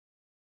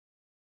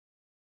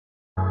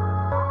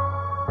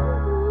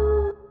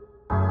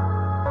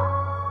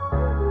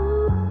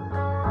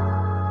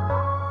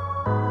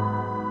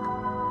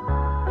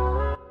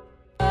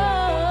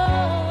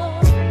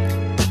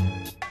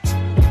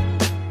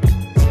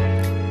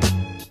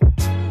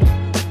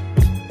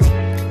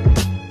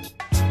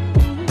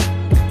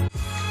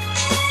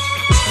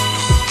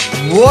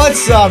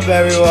What's up,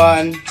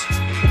 everyone?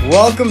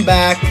 Welcome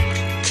back.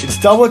 It's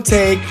Double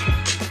Take.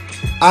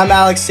 I'm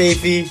Alex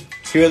Safey,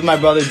 here with my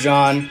brother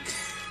John,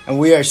 and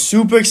we are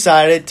super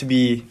excited to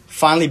be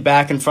finally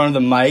back in front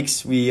of the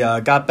mics. We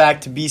got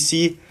back to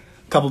BC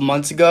a couple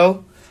months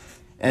ago,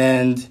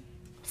 and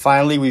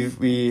finally it's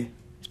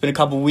been a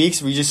couple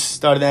weeks. We just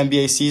started the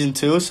NBA season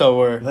 2, so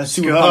we're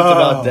super pumped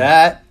about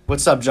that.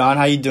 What's up, John?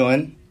 How you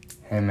doing?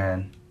 Hey,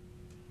 man.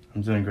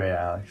 I'm doing great,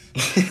 Alex.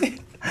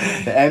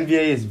 The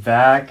NBA is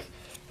back,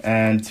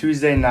 and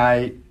Tuesday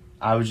night,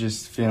 I was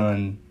just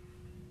feeling,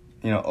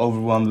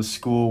 overwhelmed with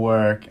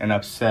schoolwork and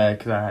upset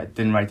because I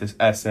didn't write this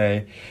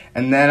essay.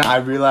 And then I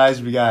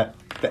realized we got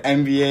the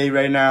NBA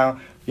right now.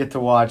 We get to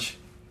watch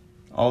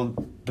all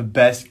the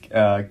best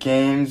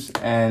games,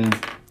 and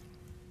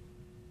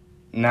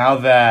now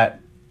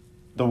that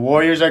the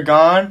Warriors are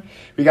gone,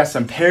 we got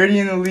some parity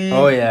in the league.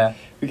 Oh, yeah.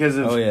 Because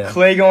of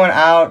Klay going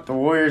out, the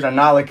Warriors are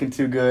not looking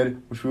too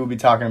good, which we will be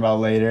talking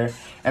about later.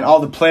 And all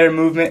the player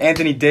movement.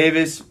 Anthony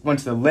Davis went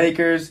to the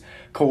Lakers.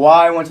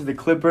 Kawhi went to the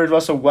Clippers.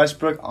 Russell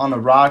Westbrook on the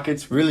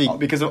Rockets. Really,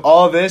 because of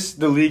all this,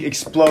 the league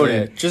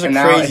exploded. Yeah, just a and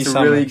crazy now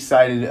summer.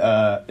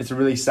 It's a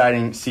really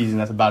exciting season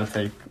that's about to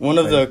take one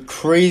of the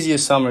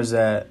craziest summers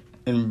that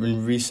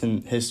in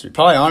recent history.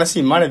 Probably,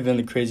 honestly, might have been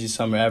the craziest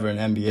summer ever in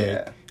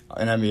NBA.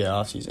 In NBA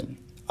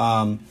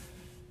offseason.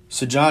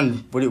 So,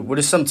 John, what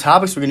are some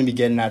topics we're going to be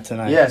getting at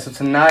tonight? Yeah, so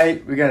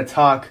tonight we're going to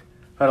talk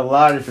about a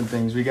lot of different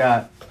things. We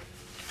got,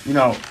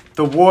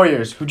 the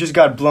Warriors, who just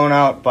got blown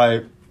out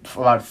by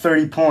about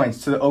 30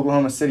 points to the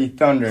Oklahoma City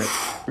Thunder.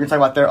 We're going to talk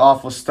about their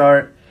awful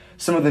start.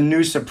 Some of the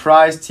new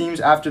surprise teams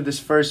after this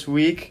first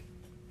week.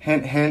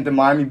 Hint, hint, the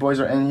Miami boys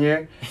are in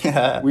here.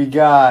 We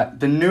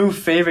got the new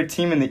favorite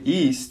team in the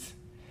East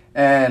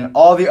and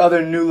all the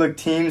other new look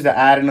teams that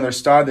add another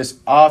star this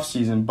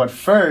offseason. But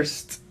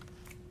first,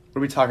 what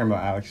are we talking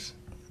about, Alex?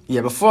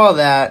 Yeah, before all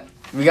that,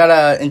 we got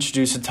to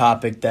introduce a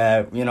topic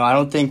that, I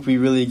don't think we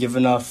really give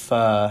enough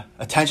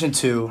attention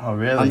to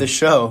on the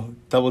show,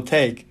 Double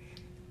Take.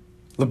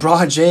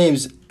 LeBron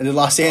James and the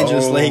Los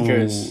Angeles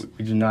Lakers.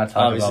 We do not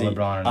talk about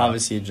LeBron enough.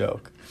 Obviously a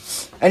joke.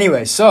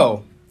 Anyway,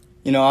 so,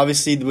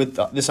 obviously with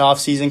this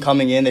offseason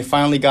coming in, they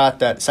finally got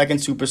that second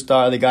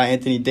superstar. They got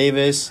Anthony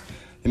Davis.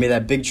 They made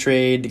that big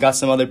trade. They got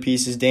some other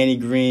pieces, Danny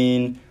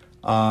Green.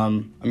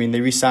 They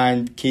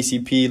re-signed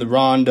KCP,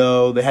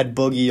 Rondo. They had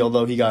Boogie,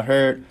 although he got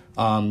hurt.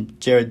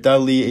 Jared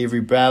Dudley, Avery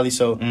Bradley.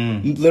 So,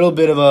 little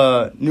bit of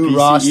a new BC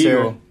roster.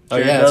 Eagle. Oh,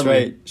 yeah, that's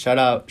right. Shout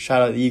out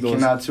the Eagles.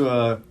 Came out to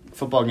a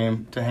football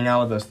game to hang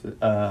out with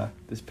us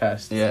this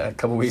past a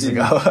couple weeks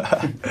ago.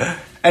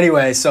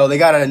 Anyway, so they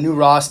got a new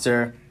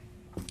roster.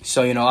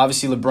 So,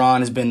 obviously LeBron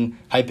has been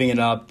hyping it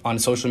up on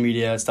social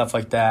media, stuff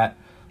like that.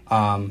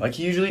 Like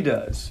he usually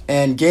does.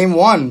 And game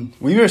 1,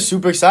 we were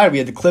super excited. We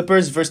had the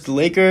Clippers versus the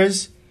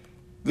Lakers.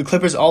 The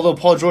Clippers, although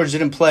Paul George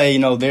didn't play,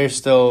 they're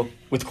still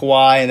with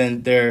Kawhi, and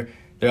then their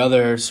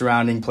other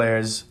surrounding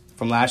players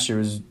from last year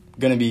was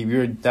going to be, we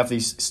were definitely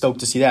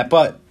stoked to see that.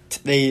 But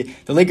the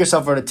Lakers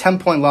suffered a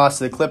 10-point loss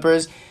to the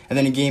Clippers, and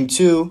then in game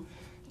 2,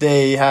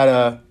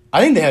 I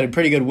think they had a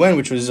pretty good win,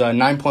 which was a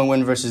 9-point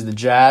win versus the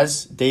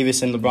Jazz.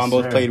 Davis and LeBron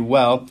both played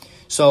well.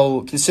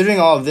 So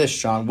considering all of this,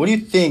 John, what do you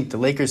think the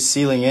Lakers'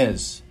 ceiling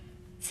is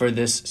for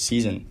this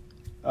season?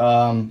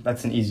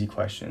 That's an easy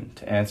question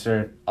to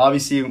answer.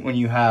 Obviously, when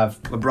you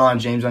have LeBron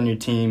James on your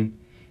team,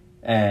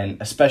 and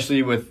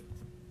especially with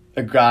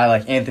a guy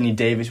like Anthony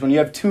Davis, when you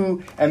have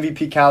 2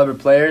 MVP caliber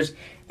players,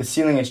 the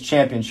ceiling is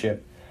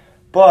championship.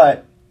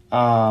 But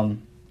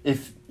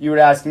if you were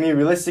to ask me,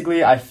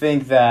 realistically, I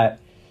think that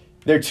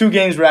their 2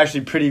 games were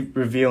actually pretty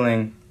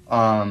revealing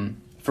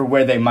for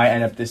where they might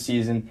end up this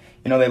season.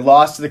 They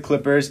lost to the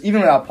Clippers,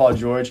 even without Paul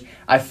George.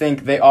 I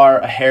think they are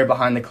a hair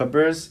behind the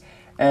Clippers.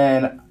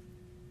 And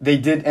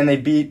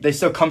they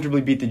still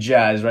comfortably beat the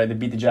Jazz, right? They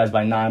beat the Jazz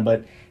by 9,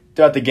 but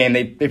throughout the game,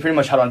 they pretty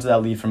much held onto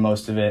that lead for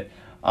most of it.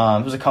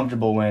 It was a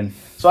comfortable win.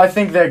 So I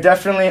think they're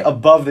definitely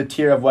above the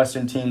tier of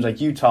Western teams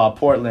like Utah,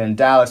 Portland,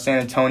 Dallas, San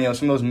Antonio,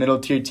 some of those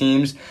middle-tier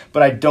teams,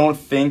 but I don't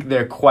think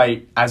they're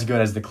quite as good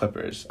as the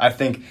Clippers. I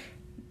think,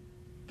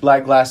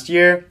 like last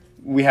year,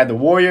 we had the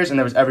Warriors and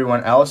there was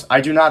everyone else. I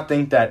do not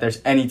think that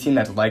there's any team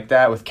that's like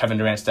that with Kevin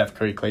Durant, Steph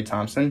Curry, Klay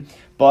Thompson.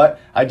 But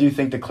I do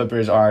think the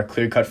Clippers are a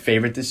clear-cut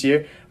favorite this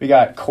year. We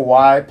got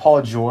Kawhi,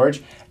 Paul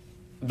George.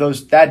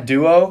 That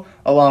duo,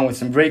 along with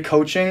some great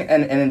coaching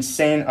and an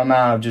insane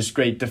amount of just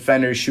great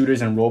defenders,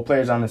 shooters, and role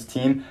players on this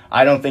team,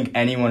 I don't think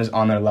anyone is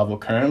on their level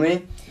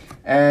currently.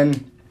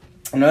 And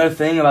another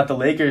thing about the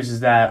Lakers is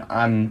that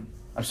I'm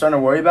starting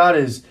to worry about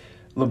is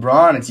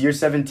LeBron. It's year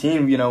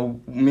 17.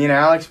 Me and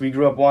Alex, we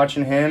grew up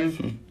watching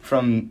him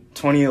from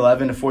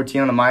 2011 to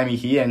 14 on the Miami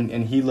Heat,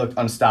 and he looked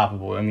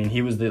unstoppable.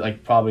 He was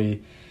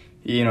probably,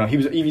 he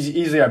was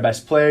easily our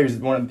best player. He was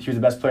the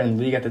best player in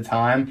the league at the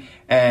time,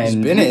 and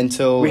he's been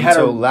until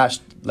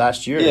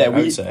last year. Yeah, I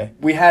would say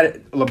we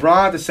had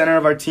LeBron at the center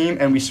of our team,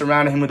 and we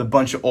surrounded him with a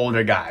bunch of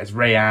older guys: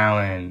 Ray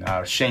Allen,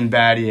 Shane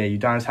Battier,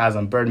 Udonis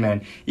Haslem,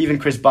 Birdman, even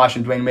Chris Bosh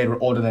and Dwayne Wade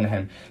were older than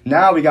him.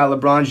 Now we got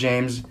LeBron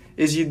James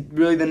Is he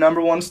really the number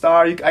one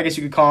star? I guess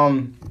you could call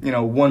him,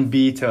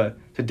 1B to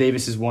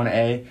Davis's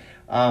 1A.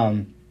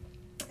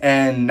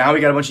 And now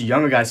we got a bunch of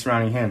younger guys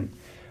surrounding him.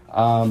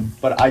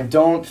 But I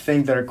don't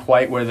think they're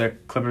quite where the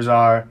Clippers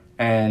are.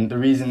 And the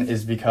reason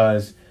is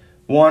because,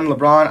 one,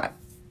 LeBron,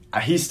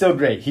 he's still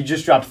great. He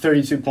just dropped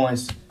 32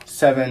 points,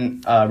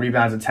 7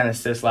 rebounds, and 10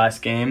 assists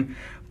last game.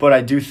 But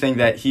I do think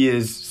that he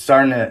is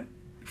starting to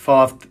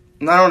fall off,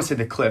 I don't want to say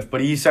the cliff, but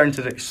he's starting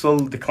to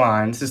slowly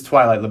decline. This is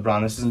Twilight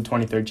LeBron. This isn't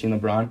 2013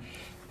 LeBron.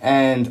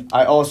 And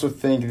I also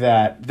think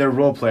that their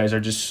role players are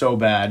just so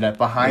bad that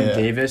behind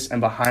Davis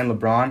and behind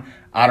LeBron,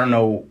 I don't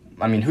know.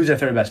 I mean, who's their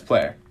third best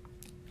player?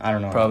 I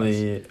don't know.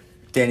 Probably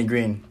Danny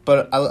Green.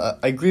 But I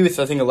agree with,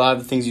 I think, a lot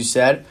of the things you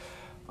said.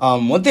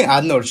 One thing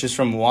I've noticed just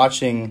from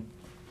watching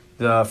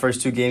the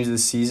first 2 games of the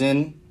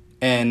season,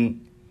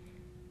 and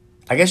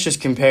I guess just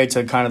compared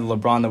to kind of the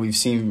LeBron that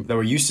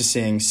we're used to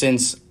seeing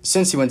since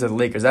he went to the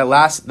Lakers. That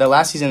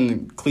last season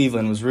in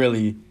Cleveland was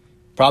really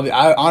probably,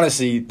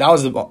 honestly, that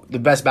was the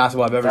best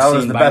basketball I've ever seen. That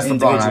was the best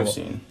LeBron I've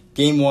seen.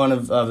 Game 1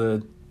 of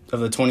the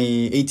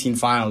 2018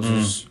 finals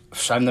was,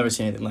 I've never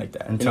seen anything like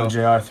that. Until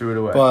JR threw it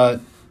away.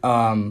 But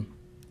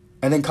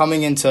and then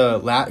coming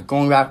into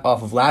going back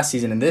off of last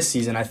season and this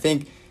season, I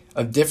think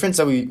a difference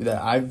that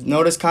I've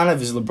noticed kind of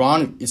is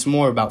LeBron. It's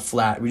more about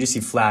we just see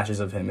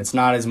flashes of him. It's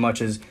not as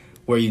much as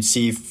where you'd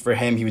see for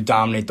him he would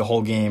dominate the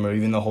whole game or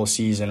even the whole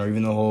season or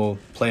even the whole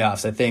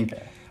playoffs. I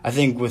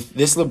think with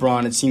this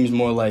LeBron, it seems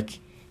more like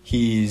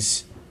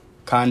he's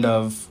kind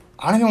of,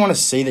 I don't even want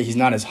to say that he's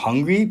not as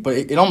hungry, but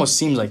it almost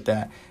seems like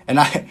that. And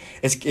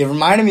it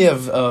reminded me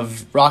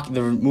of Rocky,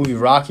 the movie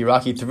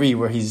Rocky 3,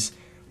 where he just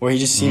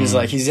seems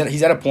like he's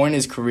at a point in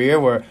his career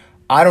where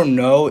I don't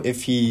know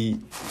if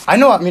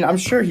I'm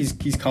sure he's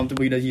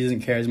comfortable. He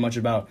doesn't care as much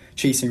about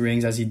chasing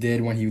rings as he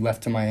did when he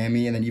left to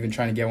Miami and then even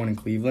trying to get one in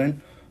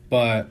Cleveland.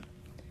 But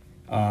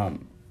I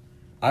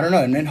don't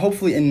know. And then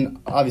hopefully,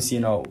 obviously,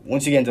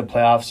 once you get into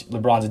playoffs,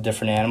 LeBron's a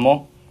different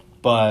animal.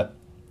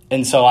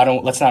 And so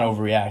let's not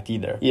overreact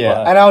either.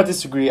 Yeah, and I would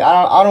disagree.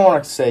 I don't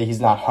want to say he's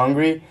not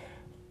hungry.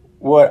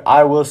 What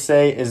I will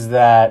say is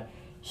that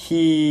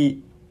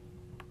he's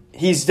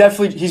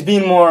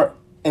being more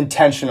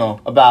intentional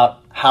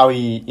about how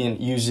he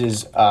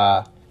uses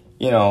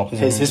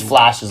his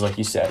flashes, like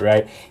you said,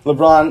 right?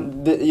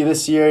 LeBron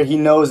this year, he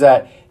knows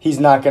that he's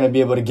not going to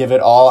be able to give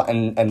it all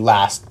and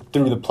last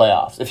through the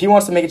playoffs. If he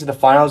wants to make it to the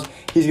finals,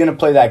 he's going to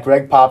play that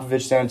Greg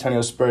Popovich San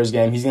Antonio Spurs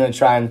game. He's going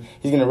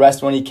to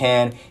rest when he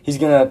can. He's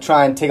going to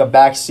try and take a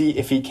back seat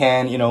if he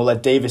can,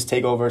 let Davis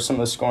take over some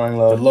of the scoring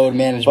load. The load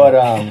management.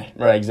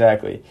 But right,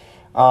 exactly.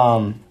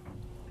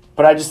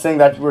 But I just think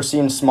that we're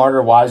seeing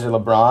smarter, wiser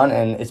LeBron,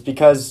 and it's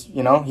because,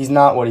 he's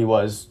not what he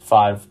was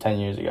 5-10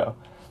 years ago.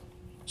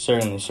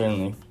 Certainly.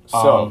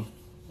 So,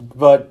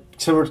 but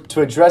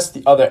to address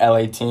the other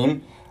LA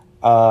team,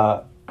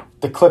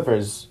 the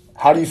Clippers.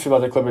 How do you feel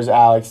about the Clippers,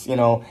 Alex? They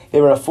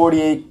were a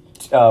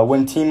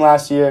 48-win team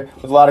last year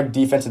with a lot of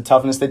defense and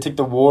toughness. They took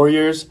the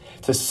Warriors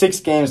to 6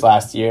 games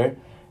last year,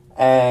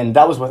 and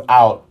that was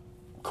without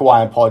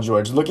Kawhi and Paul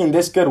George. Looking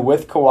this good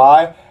with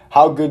Kawhi,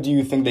 how good do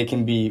you think they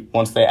can be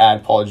once they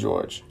add Paul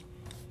George?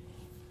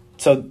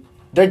 So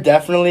they're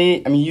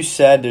definitely, you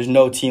said there's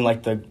no team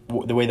like the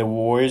way the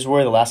Warriors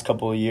were the last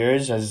couple of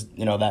years, as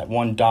that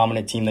one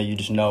dominant team that you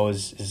just know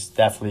is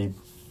definitely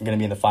going to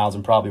be in the finals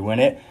and probably win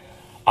it.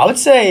 I would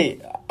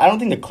say I don't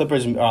think the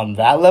Clippers are on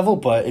that level,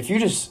 but if you're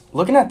just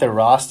looking at their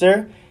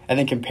roster and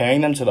then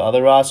comparing them to the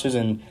other rosters,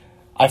 and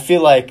I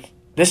feel like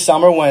this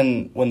summer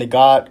when they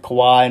got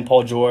Kawhi and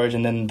Paul George,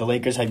 and then the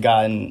Lakers had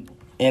gotten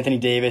Anthony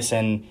Davis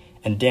and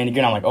Danny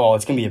Green, I'm like,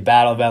 it's going to be a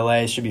battle of LA.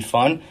 It should be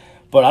fun.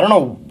 But I don't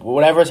know,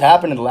 whatever has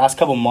happened in the last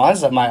couple of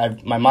months,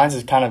 my mind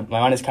has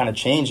kind of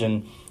changed,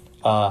 and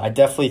I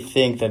definitely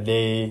think that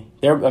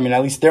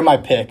at least they're my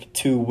pick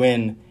to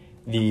win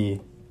the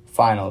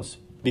finals,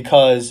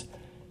 because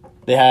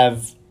they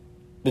have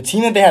the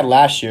team that they had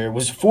last year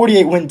was a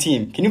 48-win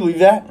team. Can you believe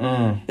that?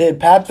 They had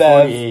Pat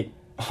Bev,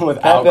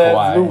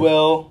 Kawhi. Lou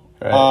Will.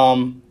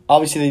 Right.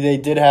 Obviously, they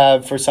did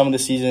have for some of the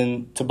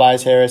season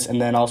Tobias Harris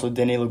and then also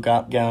Danilo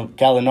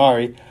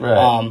Gallinari.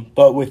 Right.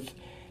 But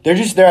they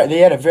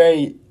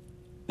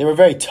were a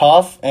very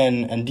tough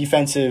and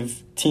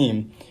defensive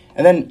team,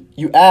 and then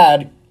you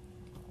add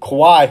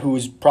Kawhi, who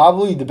is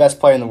probably the best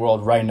player in the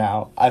world right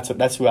now.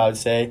 That's who I would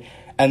say.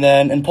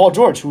 And Paul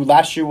George, who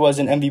last year was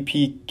an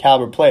MVP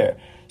caliber player.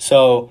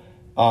 So,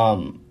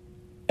 and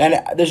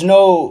there's a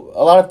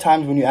lot of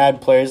times when you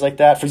add players like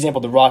that, for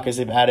example, the Rockets,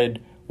 they've added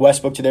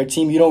Westbrook to their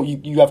team.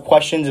 You have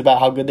questions about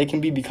how good they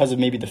can be because of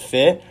maybe the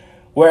fit.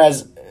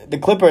 Whereas the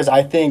Clippers,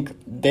 I think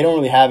they don't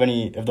really have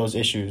any of those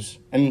issues.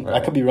 And I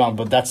could be wrong,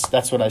 but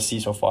that's what I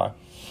see so far.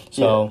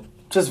 So, yeah.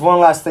 Just one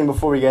last thing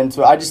before we get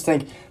into it. I just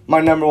think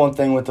my number one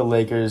thing with the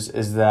Lakers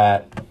is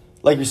that,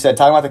 like you said,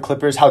 talking about the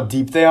Clippers, how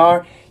deep they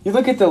are. You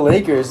look at the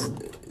Lakers,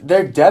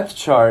 their depth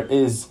chart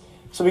is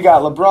So we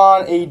got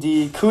LeBron,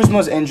 AD,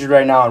 Kuzma's injured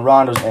right now, and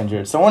Rondo's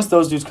injured. So once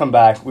those dudes come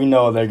back, we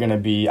know they're gonna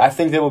be. I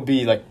think they will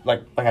be like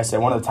I said,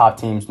 one of the top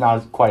teams.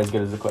 Not quite as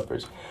good as the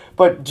Clippers,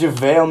 but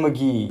JaVale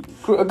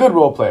McGee, a good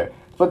role player.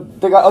 But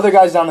they got other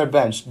guys down their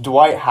bench: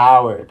 Dwight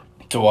Howard,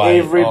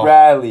 Avery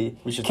Bradley,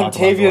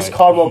 Kentavious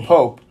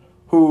Caldwell-Pope,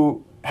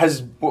 who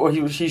he's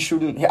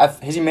shooting.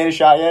 Has he made a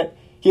shot yet?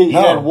 He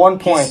had 1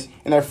 point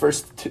in their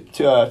first two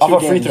games.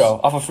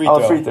 Off a free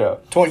throw.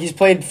 He's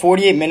played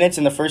 48 minutes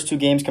in the first 2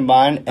 games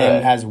combined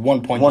and has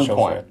 1 point to show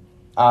for it.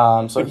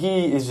 So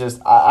he is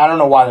just, I don't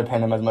know why they're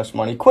paying him as much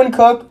money. Quinn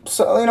Cook,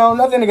 so,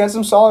 nothing against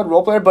him, solid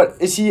role player, but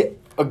is he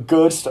a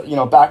good,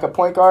 backup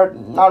point guard?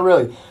 Not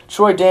really.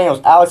 Troy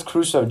Daniels, Alex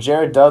Caruso,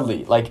 Jared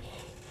Dudley,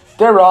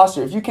 their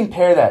roster, if you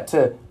compare that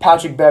to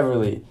Patrick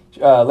Beverley,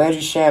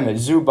 Landry Shamet,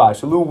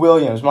 Zubac, Lou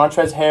Williams,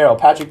 Montrezl Harrell,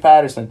 Patrick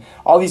Patterson,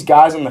 all these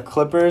guys on the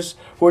Clippers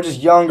who are just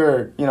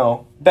younger,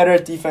 better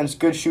at defense,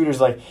 good shooters,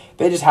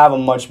 they just have a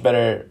much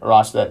better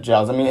roster that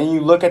gels. I mean, and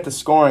you look at the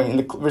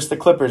scoring versus the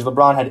Clippers,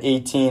 LeBron had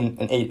 18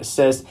 and 8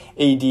 assists,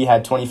 AD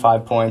had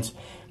 25 points,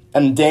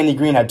 and Danny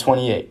Green had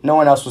 28. No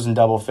one else was in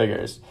double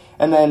figures.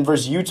 And then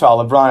versus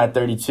Utah, LeBron had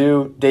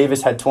 32,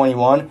 Davis had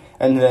 21,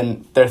 and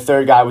then their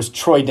third guy was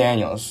Troy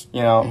Daniels,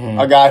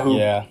 a guy who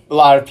a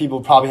lot of people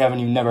probably haven't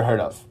even never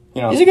heard of.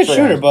 He's a good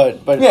shooter,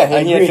 but yeah,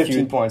 and he had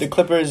 15 points. The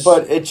Clippers,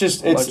 but it's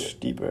much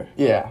deeper.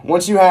 Yeah,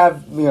 once you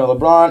have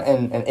LeBron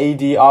and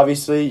AD,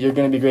 obviously you're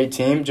going to be a great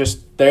team.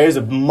 Just there is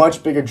a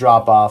much bigger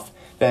drop off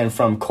than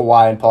from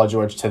Kawhi and Paul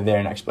George to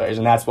their next players,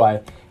 and that's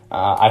why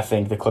I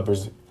think the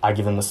Clippers. I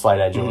give them the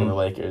slight edge over the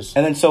Lakers.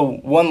 And then so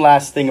one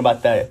last thing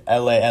about that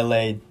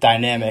LA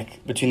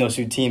dynamic between those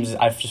two teams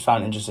I've just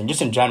found interesting,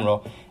 just in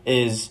general,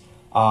 is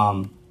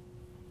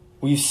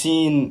we've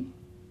seen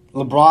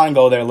LeBron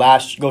go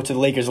to the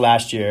Lakers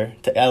last year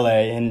to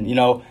LA,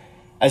 and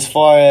as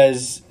far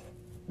as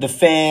the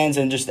fans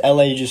and just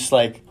LA, just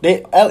LA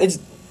is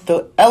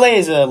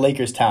a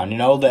Lakers town.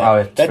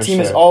 That team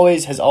has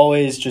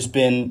always just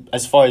been,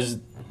 as far as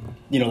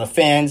the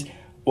fans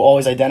will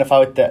always identify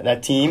with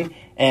that team.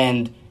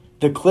 And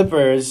the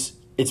Clippers,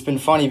 it's been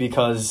funny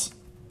because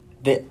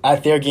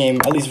at their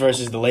game, at least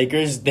versus the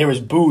Lakers, there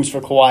was boos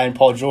for Kawhi and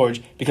Paul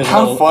George because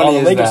of all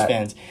the Lakers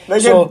fans. They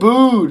get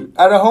booed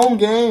at a home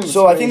game.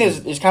 So I think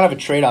there's kind of a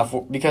trade-off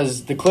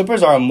because the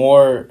Clippers are a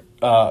more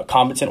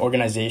competent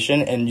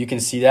organization, and you can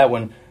see that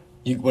when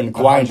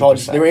Kawhi and Paul,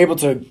 they were able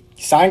to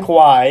sign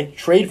Kawhi,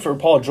 trade for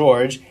Paul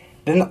George.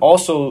 Then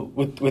also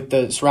with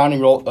the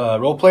surrounding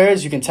role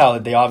players, you can tell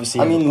that they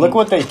obviously. Look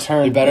what they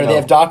turned. Better. They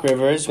have Doc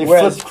Rivers. They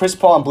flipped Chris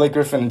Paul and Blake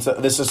Griffin into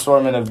this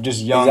assortment of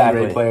just young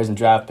great players and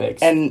draft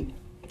picks. And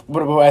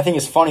what I think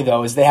is funny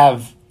though is they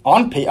have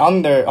on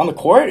the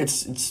court.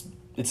 It's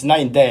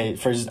night and day.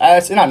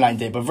 It's not night and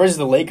day, but versus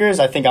the Lakers,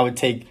 I think I would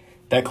take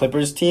that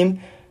Clippers team.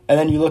 And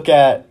then you look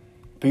at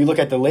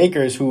the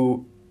Lakers,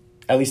 who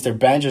at least their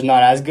bench is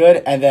not as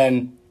good, and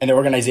their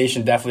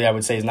organization definitely I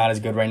would say is not as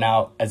good right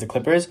now as the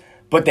Clippers.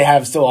 But they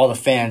have still all the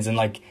fans and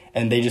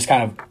they just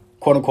kind of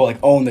quote unquote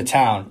own the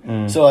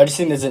town. So I just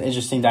think there's an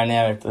interesting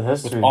dynamic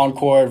with on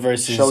court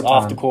versus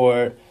off the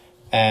court,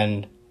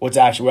 and what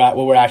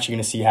we're actually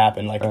going to see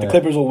happen. The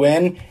Clippers will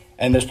win,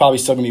 and there's probably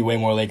still going to be way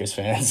more Lakers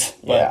fans.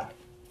 Anyway,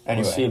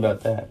 we'll see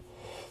about that.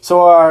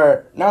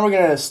 So now we're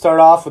going to start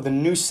off with a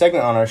new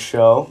segment on our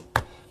show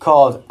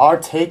called Our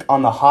Take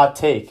on the Hot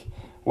Take,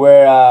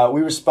 where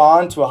we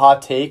respond to a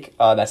hot take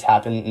that's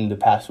happened in the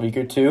past week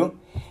or two,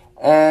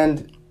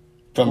 and.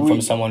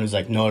 From someone who's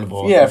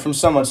notable. Yeah, from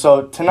someone.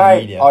 So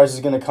tonight, ours is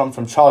going to come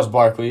from Charles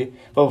Barkley.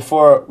 But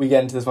before we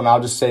get into this one,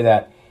 I'll just say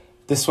that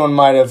this one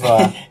might have.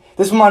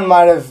 This one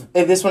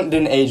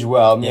didn't age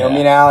well. Me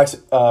and Alex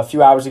a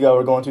few hours ago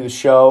were going through the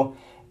show,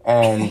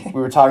 and we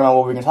were talking about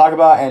what we were going to talk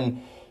about,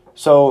 and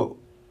so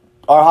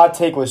our hot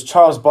take was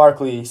Charles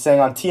Barkley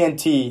saying on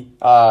TNT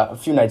a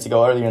few nights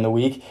ago, earlier in the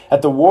week,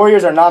 that the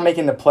Warriors are not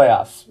making the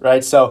playoffs.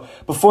 Right. So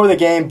before the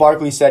game,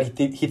 Barkley said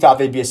he thought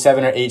they'd be a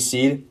 7 or 8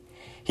 seed.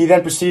 He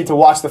then proceeded to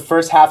watch the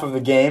first half of the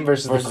game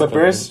versus the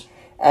Clippers.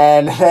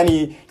 And then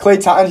he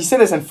said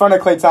this in front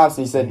of Klay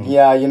Thompson. He said,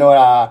 "Yeah, you know what?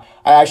 I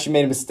actually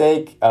made a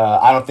mistake.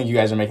 I don't think you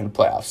guys are making the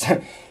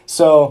playoffs."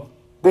 So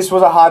this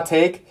was a hot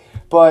take.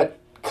 But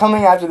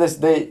coming after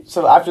this,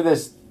 after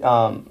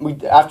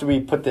we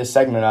put this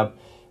segment up,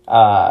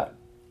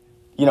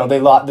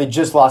 they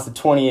just lost to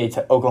 28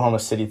 to Oklahoma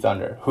City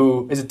Thunder,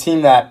 who is a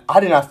team that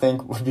I did not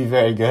think would be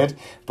very good,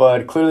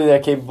 but clearly they're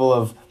capable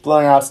of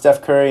blowing out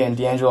Steph Curry and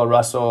D'Angelo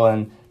Russell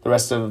and the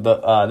rest of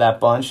that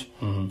bunch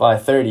by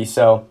 30.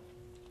 So,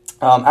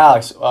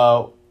 Alex,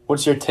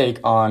 what's your take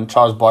on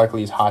Charles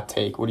Barkley's hot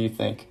take? What do you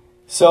think?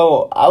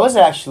 So I was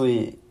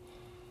actually,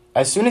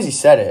 as soon as he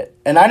said it,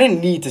 and I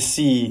didn't need to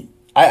see.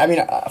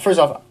 First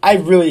off,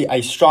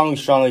 I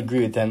strongly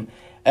agree with him,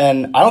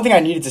 and I don't think I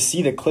needed to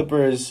see the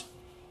Clippers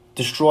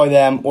destroy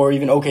them or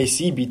even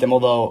OKC beat them,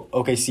 although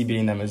OKC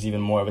beating them is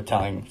even more of a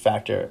telling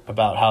factor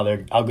about how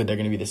good they're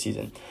going to be this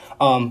season.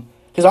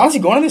 Because honestly,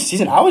 going into this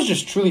season, I was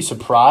just truly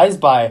surprised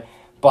by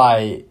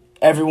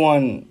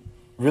everyone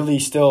really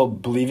still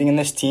believing in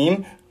this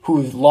team,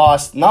 who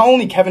lost not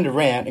only Kevin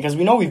Durant, because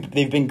we know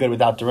they've been good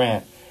without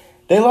Durant.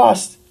 They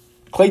lost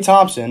Klay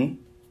Thompson,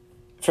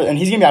 and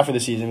he's going to be out for the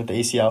season with the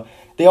ACL.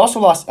 They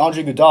also lost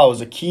Andre Iguodala, who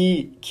was a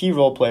key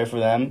role player for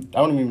them. I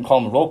don't even call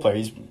him a role player.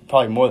 He's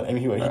probably more. I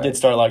mean, he did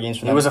start a lot of games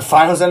for them. He was a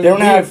Finals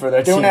MVP for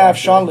their team. They don't have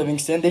Sean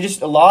Livingston. They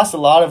just lost a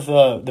lot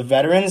of the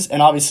veterans,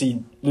 and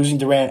obviously losing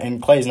Durant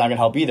and Klay is not going to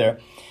help either.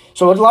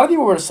 So a lot of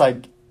people were just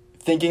like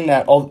thinking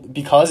that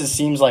because it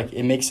seems like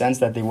it makes sense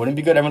that they wouldn't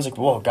be good. Everyone's like,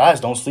 "Whoa,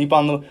 guys, don't sleep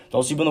on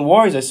the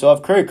Warriors. I still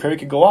have Curry. Curry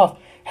could go off,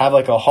 have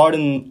like a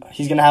Harden.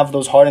 He's going to have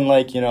those Harden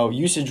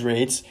usage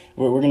rates.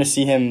 We're going to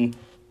see him."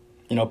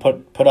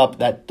 Put up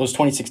those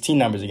 2016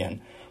 numbers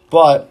again.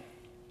 But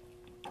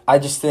I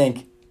just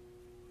think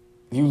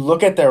you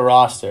look at their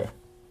roster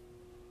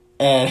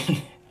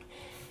and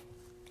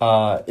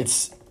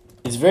it's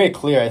very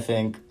clear, I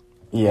think,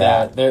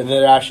 that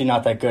they're actually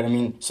not that good. I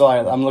mean, so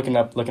I'm looking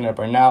up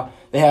right now.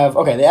 They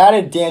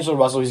added D'Angelo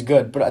Russell, he's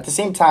good, but at the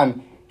same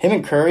time, him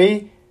and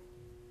Curry,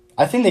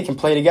 I think they can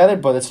play together,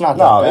 but it's not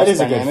the best it is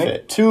dynamic. a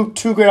good fit.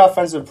 Two great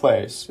offensive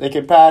players. They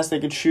could pass, they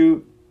could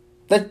shoot.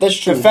 That's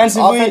true.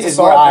 Defensively is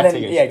where I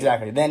take it. Yeah,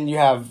 exactly. Then you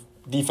have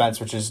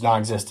defense, which is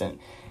non-existent.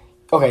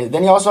 Okay,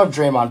 then you also have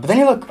Draymond. But then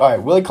you look, all right,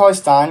 Willie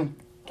Cauley-Stein.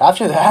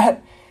 After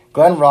that,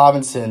 Glenn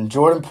Robinson,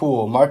 Jordan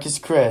Poole, Marcus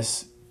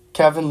Chris,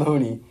 Kevin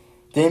Looney,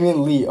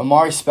 Damian Lee,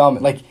 Amari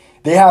Spellman. Like,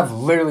 they have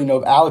literally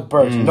Alec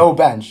Burks, no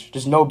bench.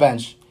 Just no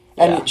bench.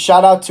 And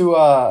shout out to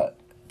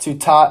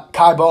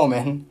Kai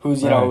Bowman,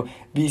 who's,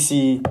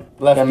 BC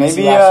left BC last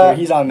year.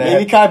 He's on there.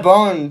 Maybe Kai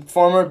Bowman,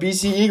 former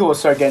BC Eagle, will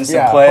start getting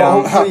some play.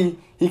 Hopefully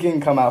he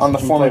can come out on the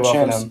former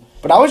champs.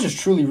 But I was just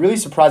truly really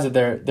surprised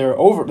that their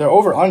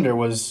over under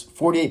was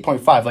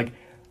 48.5. Like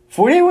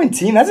 48-win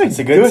team, that's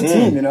a good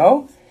team,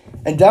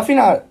 And definitely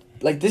not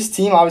like this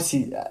team.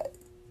 Obviously,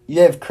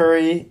 you have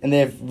Curry and they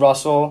have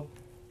Russell,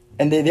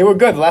 and they were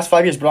good the last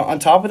 5 years. But on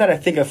top of that, I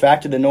think a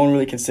factor that no one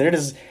really considered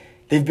is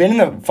they've been in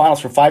the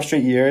finals for 5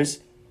 straight years.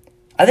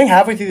 I think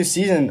halfway through the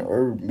season,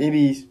 or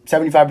maybe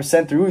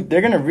 75% through,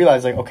 they're gonna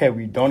realize like, okay,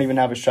 we don't even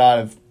have a shot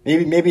of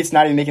maybe it's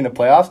not even making the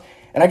playoffs.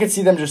 And I could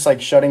see them just like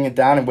shutting it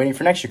down and waiting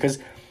for next year, because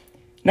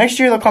next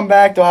year they'll come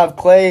back. They'll have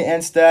Klay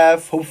and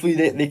Steph.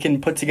 Hopefully they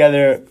can put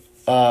together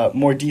a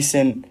more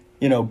decent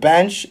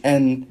bench,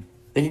 and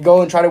they can go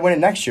and try to win it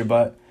next year.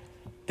 But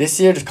this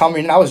year, just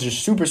coming in, I was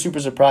just super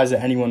surprised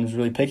that anyone was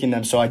really picking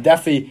them. So I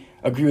definitely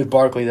agree with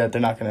Barkley that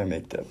they're not going to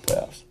make the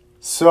playoffs.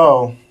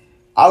 So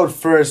I would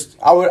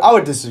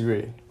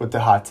disagree with the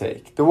hot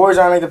take. The Warriors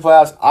aren't making the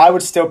playoffs. I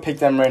would still pick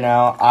them right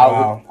now.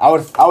 I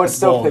would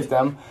still pick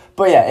them.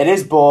 But yeah, it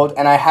is bold,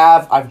 and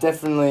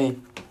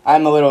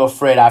I'm a little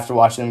afraid after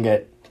watching them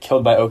get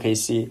killed by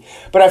OKC.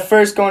 But at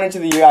first, going into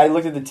the year, I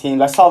looked at the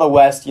teams. I saw the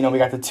West. We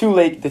got the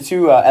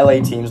two LA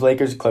teams,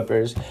 Lakers and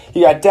Clippers.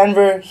 You got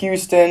Denver,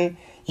 Houston,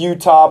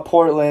 Utah,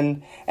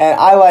 Portland, and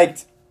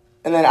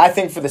then I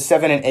think for the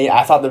 7 and 8,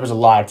 I thought there was a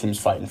lot of teams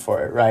fighting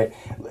for it. Right?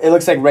 It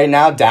looks like right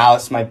now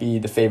Dallas might be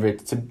the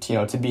favorite to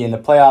be in the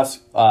playoffs.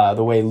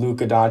 The way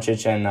Luka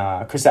Doncic and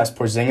Kristaps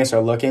Porzingis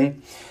are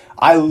looking,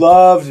 I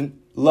loved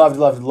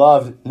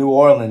New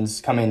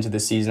Orleans coming into the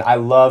season. I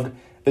loved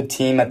the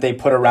team that they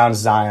put around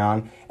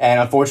Zion,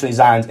 and unfortunately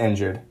Zion's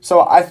injured.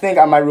 So I think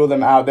I might rule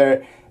them out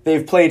there.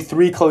 They've played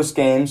 3 close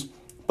games,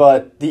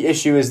 but the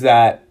issue is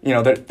that,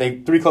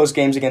 they 3 close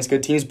games against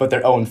good teams, but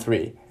they're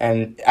 0-3.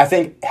 And I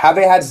think, had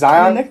they had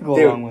Zion, they could go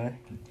a long way.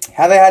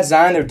 Had they had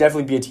Zion, there would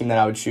definitely be a team that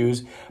I would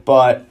choose.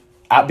 But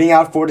being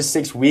out 4 to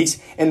 6 weeks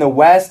in the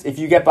West, if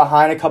you get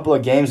behind a couple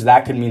of games,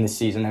 that could mean the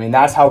season. I mean,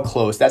 that's how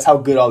close, that's how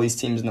good all these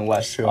teams in the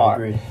West are. I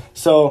agree.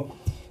 So,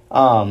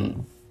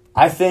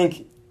 I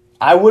think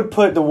I would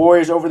put the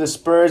Warriors over the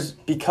Spurs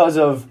because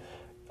of,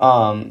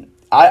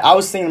 I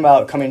was thinking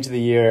about coming into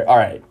the year, all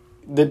right,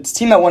 the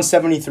team that won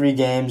 73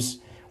 games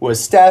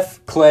was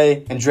Steph,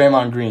 Klay, and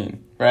Draymond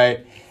Green,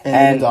 right?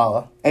 And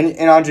Iguodala.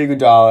 And Andre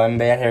Iguodala, and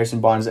they had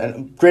Harrison Barnes,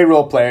 and great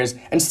role players,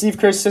 and Steve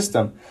Kerr's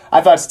system. I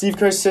thought Steve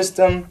Kerr's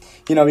system,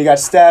 we got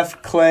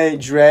Steph, Klay,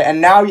 Dre,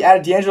 and now we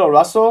added D'Angelo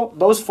Russell.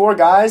 Those 4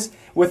 guys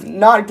with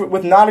not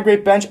a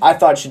great bench, I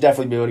thought should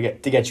definitely be able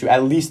to get you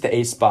at least the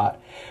 8th spot.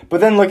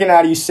 But then looking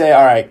at it, you say,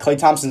 all right, Klay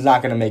Thompson's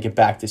not going to make it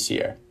back this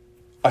year.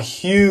 A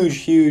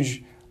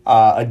huge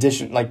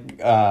addition,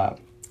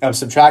 of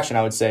subtraction,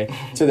 I would say,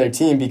 to their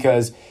team,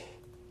 because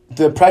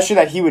the pressure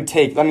that he would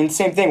take. I mean,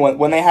 same thing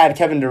when they had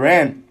Kevin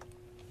Durant,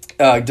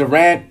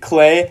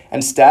 Klay,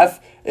 and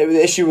Steph.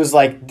 The issue was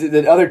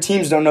the other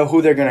teams don't know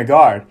who they're going to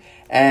guard.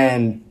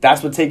 And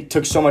that's what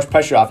took so much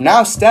pressure off.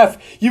 Now,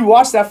 Steph, you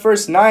watch that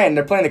first night and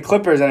they're playing the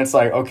Clippers, and it's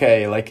like,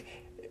 okay,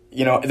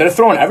 they're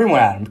throwing everyone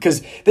at him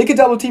because they could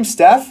double team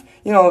Steph,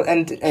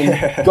 and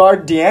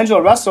guard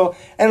D'Angelo Russell,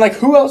 and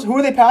who else? Who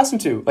are they passing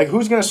to?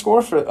 Who's going to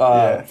score for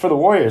the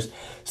Warriors?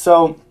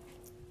 So,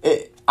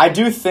 I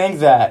do think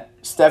that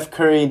Steph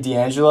Curry and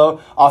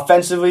D'Angelo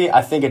offensively,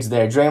 I think it's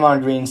there.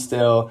 Draymond Green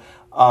still.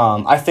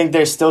 I think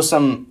there's still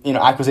some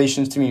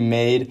acquisitions to be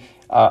made.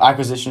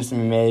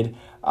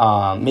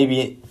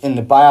 Maybe in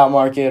the buyout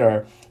market,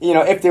 or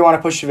if they want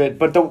to push it.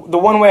 But the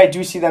one way I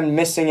do see them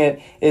missing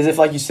it is if,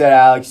 like you said,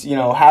 Alex,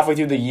 halfway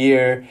through the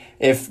year,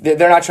 if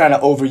they're not trying to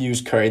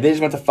overuse Curry. They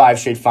just went to 5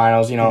 straight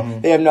finals.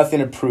 They have nothing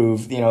to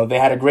prove. They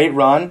had a great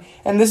run,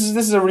 and this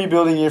is a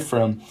rebuilding year for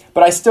them.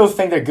 But I still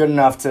think they're good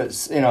enough to,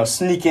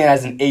 sneak in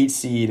as an 8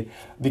 seed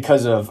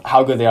because of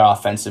how good they are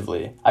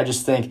offensively. I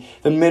just think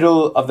the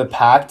middle of the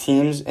pack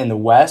teams in the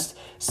West,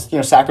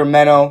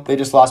 Sacramento, they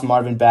just lost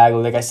Marvin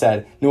Bagley. Like I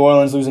said, New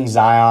Orleans losing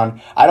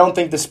Zion. I don't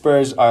think the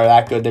Spurs are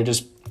that good.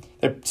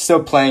 They're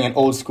still playing an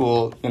old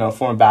school,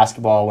 form of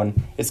basketball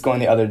when it's going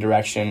the other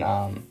direction,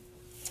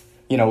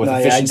 with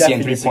efficiency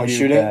and 3-point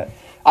shooting.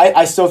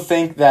 I still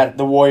think that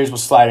the Warriors will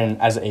slide in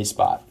as an 8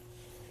 spot.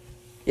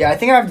 Yeah, I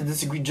think I have to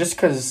disagree just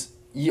because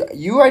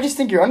I just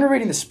think you're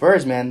underrating the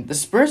Spurs, man. The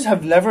Spurs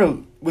have never,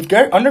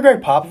 under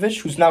Greg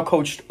Popovich, who's now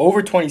coached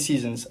over 20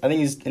 seasons, I think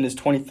he's in his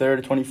 23rd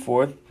or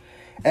 24th,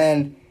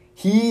 and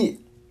he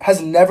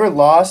has never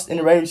lost in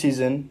the regular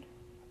season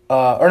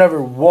or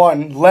never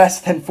won less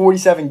than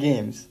 47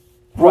 games.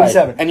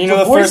 47. Right. And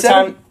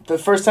the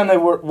first time they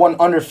won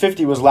under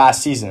 50 was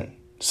last season.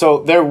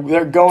 So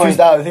they're going.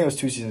 I think it was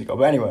 2 seasons ago.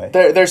 But anyway,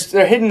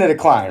 they're hitting the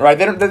decline, right?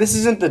 This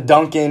isn't the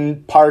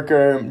Duncan,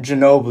 Parker,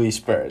 Ginobili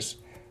Spurs.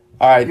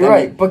 All right, you're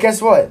right. But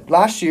guess what?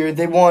 Last year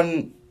they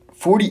won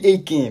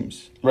 48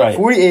 games. Right.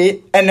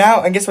 48,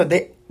 and guess what?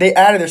 They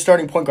added their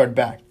starting point guard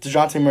back,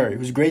 DeJounte Murray,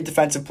 who's a great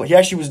defensive player. He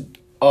actually was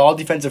all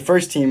defensive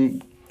first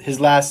team his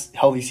last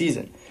healthy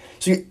season.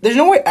 So there's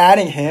no way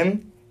adding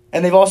him.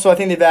 And I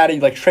think they've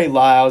added like Trey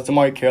Lyles,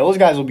 DeMar Carroll. Those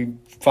guys will be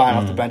fine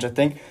off the bench, I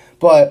think.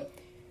 But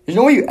there's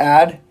no way you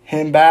add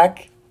him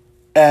back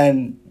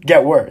and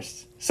get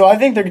worse. So I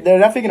think they're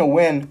definitely going to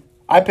win.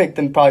 I picked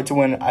them probably to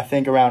win, I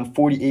think, around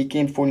 48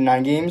 games,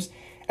 49 games.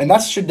 And that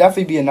should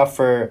definitely be enough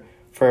for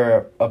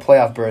a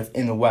playoff berth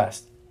in the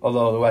West.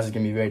 Although the West is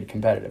going to be very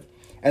competitive.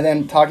 And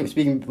then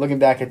looking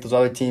back at those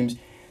other teams,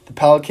 the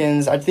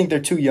Pelicans, I think they're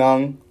too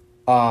young.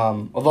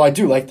 Although I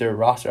do like their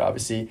roster,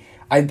 obviously.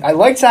 I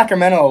like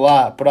Sacramento a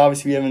lot, but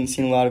obviously we haven't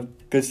seen a lot of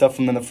good stuff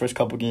from them in the first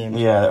couple games.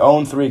 Yeah, they're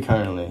 0-3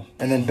 currently.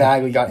 And then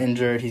Bagley got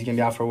injured. He's going to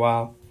be out for a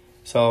while.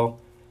 So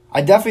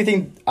I definitely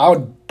think I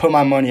would put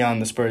my money on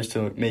the Spurs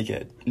to make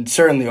it, and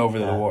certainly over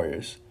the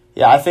Warriors.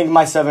 Yeah, I think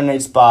my 7-8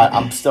 spot,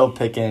 I'm still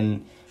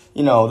picking,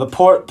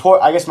 the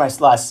I guess my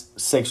last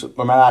 6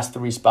 or my last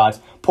 3 spots,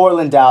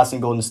 Portland, Dallas,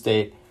 and Golden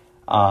State.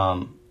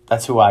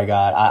 That's who I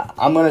got.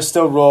 I'm going to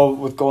still roll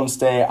with Golden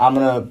State. I'm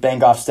going to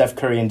bank off Steph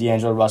Curry and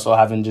D'Angelo Russell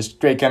having just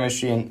great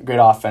chemistry and great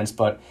offense,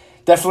 but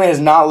definitely has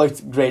not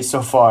looked great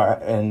so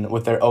far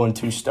with their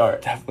 0-2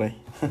 start. Definitely.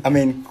 I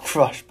mean,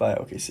 crushed by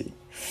OKC.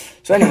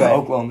 So anyway,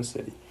 Oklahoma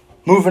City.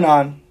 Moving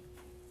on.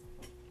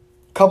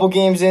 Couple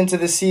games into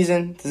this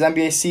season, this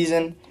NBA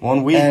season.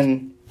 1 week.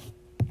 And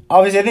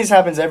obviously, I think this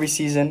happens every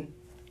season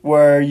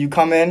where you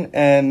come in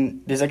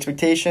and there's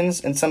expectations,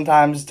 and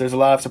sometimes there's a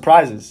lot of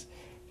surprises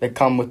that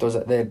come with those,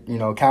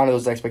 counter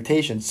those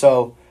expectations.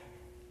 So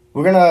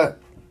we're gonna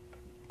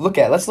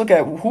let's look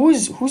at who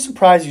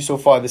surprised you so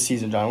far this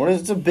season, John.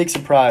 It's a big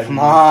surprise. Come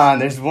on,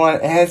 there's one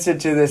answer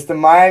to this. The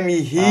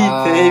Miami Heat,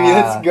 baby.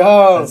 Let's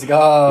go. Let's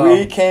go.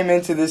 We came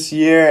into this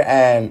year,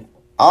 and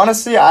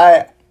honestly,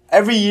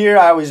 every year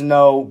I always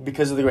know,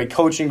 because of the great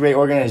coaching, great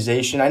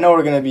organization, I know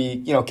we're gonna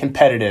be,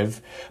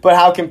 competitive. But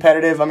how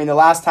competitive? I mean, the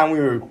last time we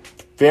were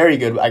very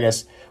good, I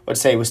guess, let's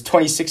say it was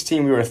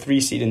 2016, we were a 3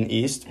 seed in the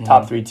East,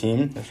 top 3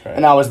 team. That's right.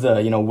 And that was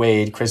the,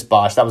 Wade, Chris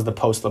Bosh, that was the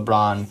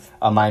post-LeBron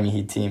Miami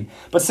Heat team.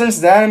 But since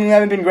then, I mean, we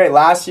haven't been great.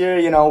 Last year,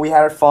 we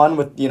had our fun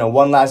with,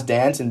 One Last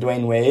Dance and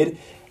Dwayne Wade.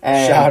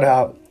 And, shout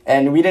out.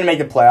 And we didn't make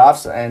the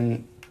playoffs,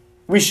 and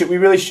we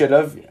really should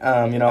have.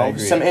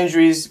 Some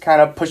injuries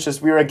kind of pushed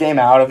us. We were a game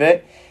out of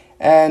it.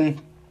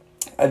 And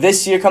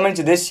coming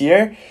into this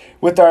year,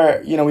 with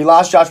our, we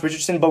lost Josh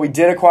Richardson, but we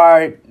did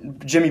acquire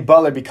Jimmy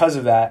Butler because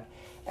of that.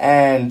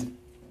 And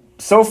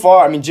so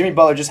far, I mean, Jimmy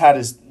Butler just had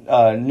his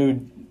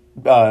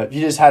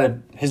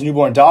his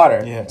newborn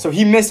daughter. Yeah. So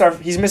he's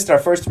missed our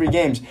first 3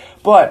 games.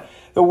 But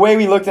the way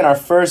we looked in our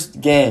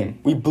first game,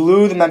 we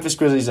blew the Memphis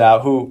Grizzlies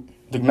out, who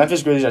the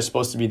Memphis Grizzlies are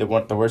supposed to be the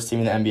worst team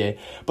in the NBA.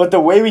 But the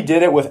way we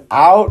did it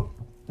without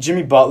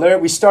Jimmy Butler,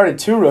 we started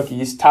 2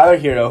 rookies, Tyler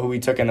Hero, who we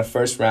took in the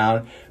first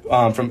round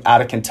from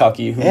out of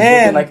Kentucky, who's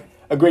looking like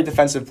a great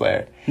defensive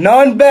player.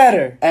 None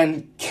better.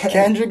 And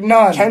Kendrick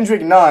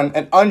Nunn,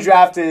 an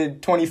undrafted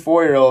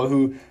 24-year-old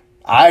who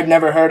I'd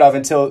never heard of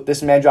until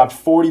this man dropped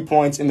 40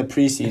 points in the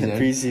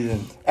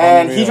preseason.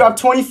 And he dropped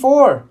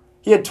 24.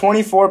 He had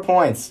 24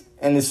 points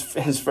in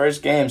his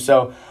first game.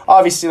 So,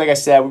 obviously, like I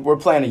said, we're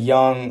playing a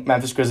young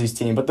Memphis Grizzlies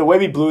team. But the way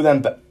we blew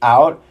them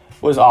out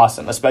was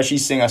awesome, especially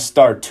seeing us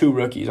start 2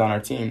 rookies on our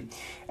team.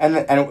 And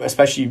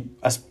especially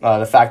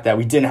the fact that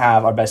we didn't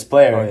have our best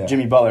player,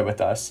 Jimmy Butler,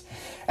 with us.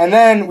 And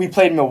then we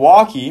played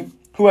Milwaukee,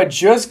 who had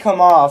just come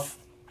off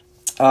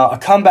a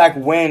comeback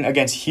win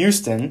against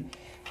Houston.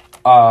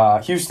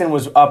 Houston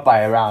was up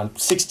by around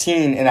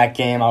 16 in that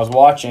game. I was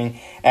watching,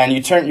 and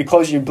you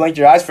blinked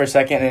your eyes for a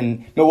second,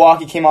 and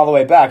Milwaukee came all the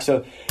way back.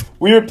 So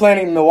we were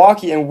playing in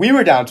Milwaukee, and we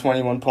were down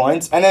 21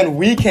 points, and then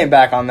we came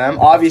back on them.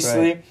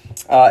 Obviously,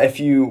 if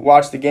you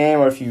watched the game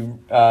or if you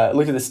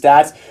looked at the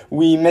stats,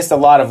 we missed a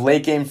lot of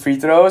late game free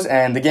throws,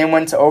 and the game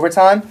went to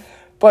overtime.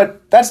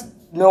 But that's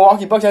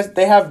Milwaukee Bucks.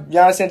 They have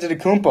Giannis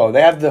Antetokounmpo.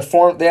 They have the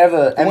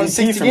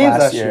MVP from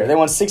last year. They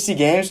won 60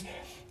 games.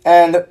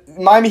 And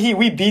Miami Heat,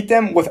 we beat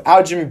them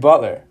without Jimmy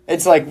Butler.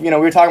 It's like, we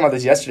were talking about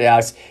this yesterday,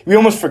 Alex. We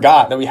almost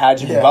forgot that we had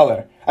Jimmy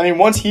Butler. I mean,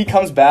 once he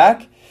comes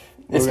back,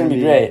 it's going to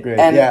be great.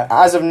 And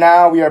as of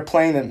now, we are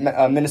playing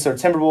the Minnesota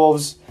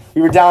Timberwolves.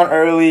 We were down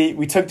early.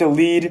 We took the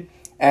lead.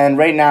 And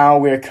right now,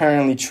 we are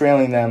currently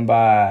trailing them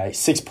by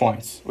 6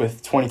 points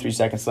with 23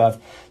 seconds left.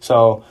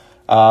 So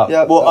we'll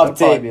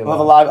update. We'll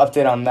have a live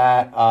update on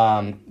that.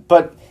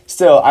 But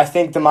still, I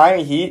think the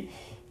Miami Heat,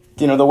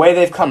 the way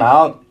they've come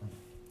out,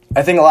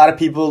 I think a lot of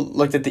people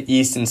looked at the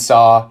East and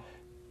saw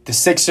the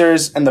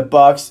Sixers and the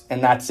Bucks,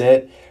 and that's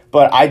it.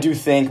 But I do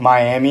think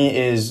Miami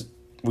is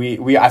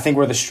I think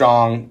we're the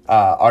strong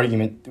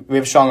argument. We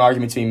have a strong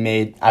argument to be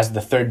made as the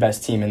third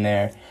best team in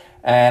there,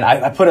 and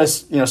I put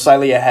us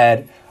slightly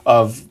ahead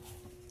of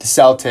the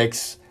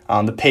Celtics,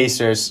 the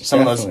Pacers,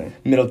 some of those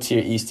middle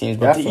tier East teams.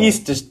 But the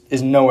East just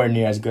is nowhere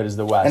near as good as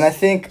the West. And I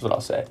think that's what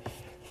I'll say.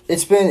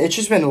 It's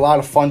just been a lot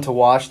of fun to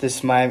watch this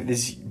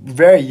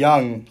very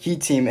young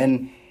Heat team.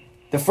 And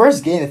the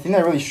first game, the thing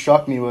that really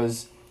struck me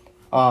was,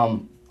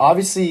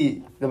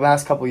 obviously the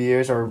last couple of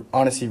years, or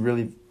honestly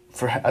really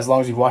for as long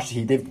as we've watched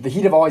the Heat, the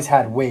Heat have always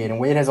had Wade, and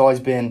Wade has always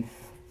been,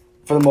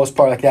 for the most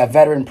part, like that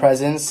veteran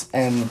presence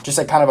and just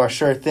like kind of our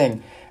sure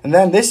thing. And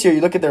then this year, you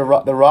look at the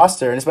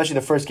roster, and especially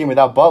the first game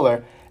without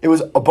Butler, it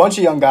was a bunch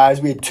of young guys.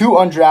 We had 2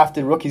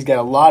 undrafted rookies get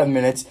a lot of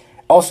minutes.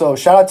 Also,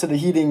 shout out to the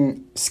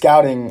Heating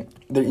scouting,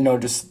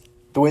 just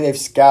the way they've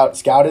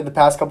scouted the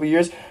past couple of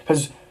years,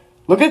 because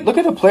Look at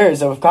the players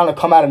that have kind of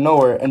come out of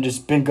nowhere and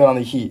just been good on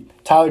the Heat.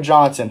 Tyler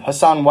Johnson,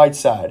 Hassan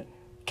Whiteside,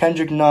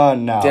 Kendrick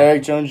Nunn now.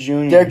 Derek Jones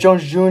Jr.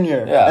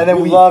 Yeah, and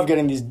then we love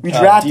getting these We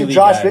drafted D-League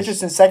Josh guys.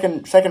 Richardson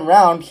second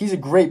round. He's a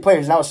great player.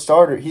 He's now a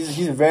starter.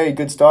 He's a very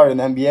good starter in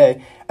the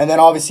NBA. And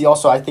then obviously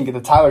also I think the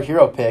Tyler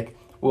Hero pick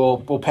will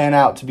pan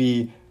out to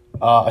be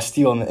a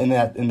steal in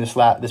this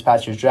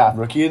past year's draft.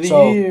 Rookie of the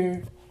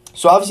year.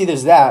 So obviously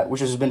there's that, which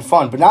has been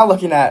fun. But now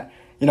looking at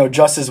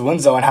Justice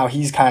Winslow and how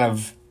he's kind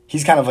of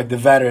like the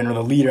veteran or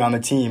the leader on the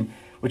team,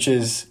 which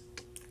is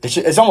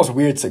it's almost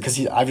weird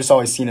because I've just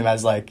always seen him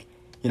as like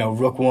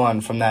Rook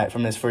one from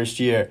his first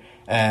year.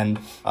 And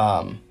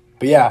but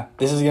yeah,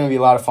 this is gonna be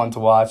a lot of fun to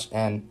watch.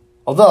 And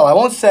although I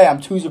won't say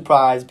I'm too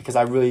surprised because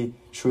I really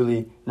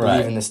truly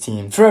believe in this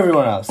team. For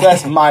everyone else,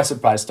 that's my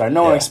surprise start.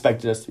 No one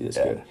expected us to be this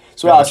good.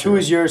 So Alex, who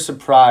is your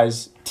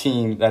surprise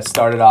team that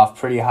started off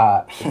pretty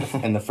hot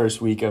in the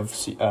first week of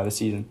the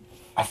season?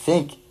 I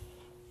think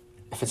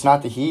if it's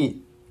not the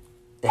Heat,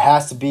 it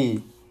has to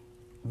be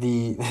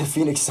the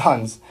Phoenix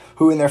Suns,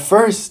 who in their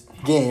first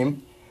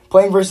game,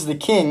 playing versus the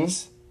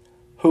Kings,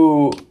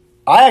 who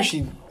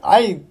the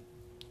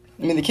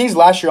Kings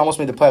last year almost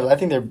made the playoffs. I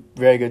think they're a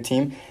very good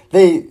team.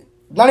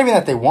 Not even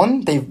that they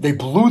won, they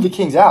blew the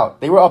Kings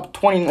out. They were up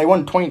 20, they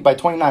won by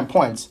 29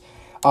 points.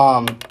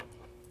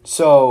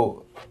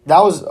 So that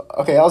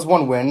was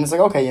one win. It's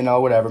like, okay,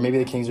 whatever, maybe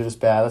the Kings are just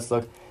bad. Let's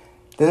look.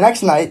 The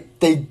next night,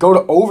 they go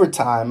to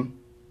overtime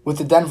with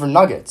the Denver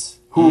Nuggets,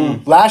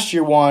 who last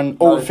year won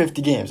over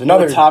 50 games.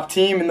 Another top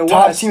team in the West.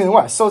 Top team in the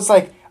West. So it's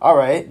like, all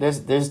right,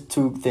 there's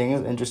 2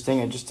 things.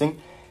 Interesting.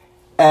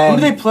 And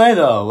who did they play,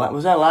 though?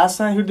 Was that last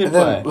night? Who did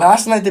they play?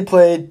 Last night they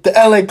played the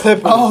LA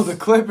Clippers. Oh, the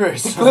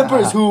Clippers. The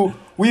Clippers, who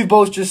we've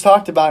both just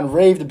talked about and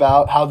raved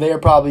about how they are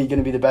probably going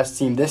to be the best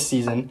team this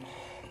season.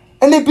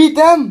 And they beat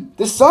them,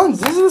 the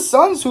Suns. These are the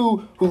Suns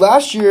who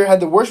last year had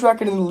the worst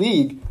record in the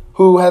league,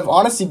 who have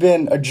honestly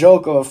been a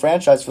joke of a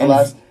franchise for the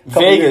last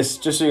couple Vegas, years.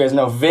 just so you guys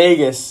know,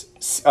 Vegas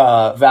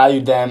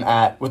valued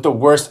them with the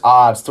worst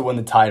odds to win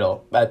the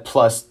title at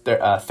plus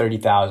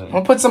 30,000. I'm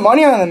gonna put some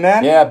money on them,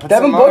 man. Yeah, put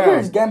Devin some money Booker on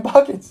is getting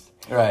buckets.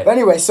 Right. But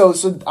anyway, so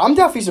I'm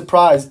definitely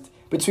surprised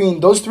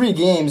between those 3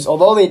 games,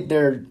 although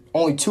they're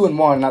only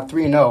 2-1, not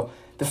 3-0.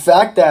 The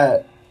fact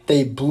that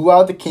they blew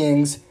out the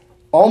Kings,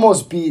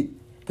 almost beat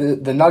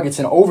the Nuggets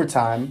in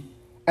overtime,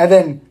 and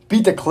then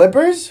beat the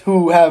Clippers,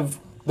 who have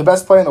the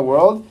best player in the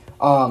world,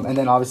 and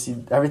then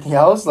obviously everything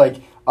else, like,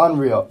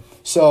 unreal.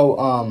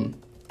 So,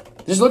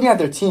 just looking at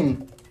their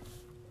team,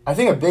 I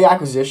think a big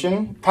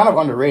acquisition, kind of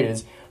underrated,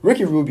 is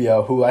Ricky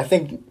Rubio, who I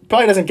think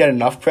probably doesn't get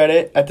enough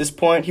credit at this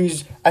point. He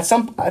was, I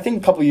think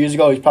a couple years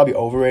ago, he was probably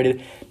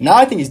overrated. Now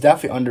I think he's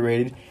definitely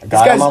underrated. I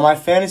got him on my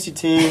fantasy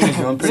team. He's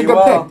doing pretty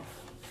well.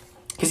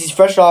 Because he's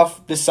fresh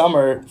off this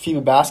summer,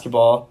 FIBA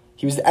basketball.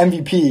 He was the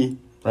MVP.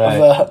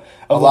 Right. Of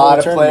a lot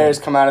of players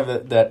come out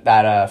of that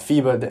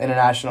FIBA, the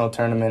international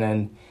tournament,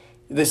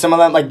 and some of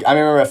them, like, I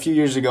remember a few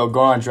years ago,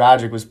 Goran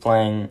Dragic was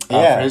playing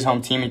for his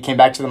home team. He came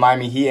back to the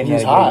Miami Heat, and he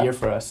had a great year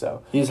for us.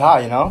 So he was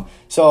hot,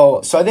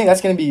 So I think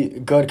that's going to be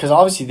good, because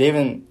obviously they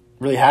haven't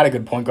really had a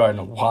good point guard in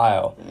a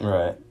while.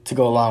 Right. To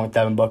go along with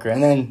Devin Booker.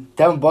 And then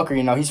Devin Booker,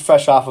 he's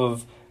fresh off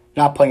of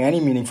not playing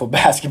any meaningful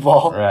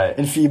basketball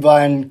in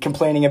FIBA and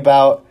complaining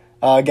about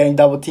getting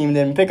double teamed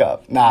in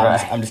pickup. Nah,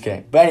 Right. I'm just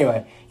kidding. But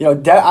anyway,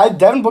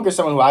 Devin Booker is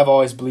someone who I've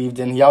always believed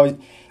in. He always,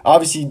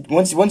 obviously,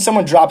 once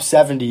someone drops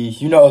 70,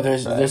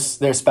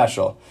 they're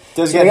special.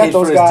 Does So get we got hate for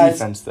those his guys.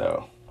 defense,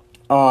 though.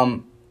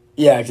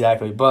 Yeah,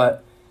 exactly.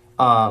 But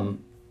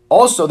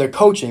also their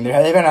coaching. They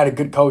haven't had a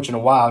good coach in a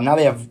while. Now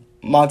they have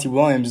Monty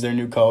Williams, their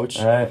new coach.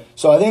 All right.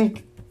 So I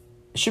think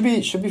it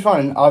should be fun.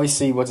 And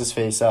obviously, what's his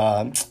face?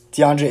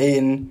 DeAndre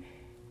Ayton.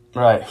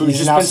 Right. Who's He's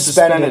just now been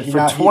suspended He's for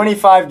not-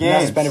 25 He's not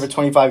games. suspended for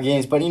 25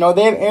 games. But,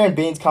 they have Aaron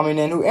Baines coming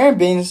in. Aaron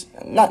Baines,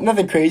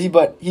 nothing crazy,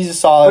 but he's a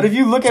solid But if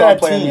you look at solid that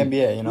player team, in the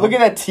NBA. look at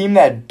that team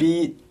that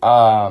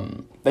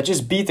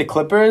just beat the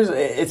Clippers.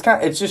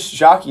 It's just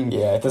shocking.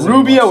 Yeah, it doesn't make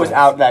Rubio much was sense.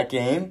 out that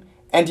game,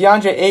 and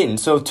DeAndre Ayton.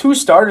 So 2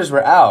 starters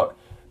were out.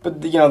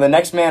 But the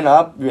next man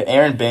up,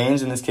 Aaron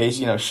Baines in this case,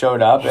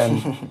 showed up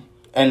and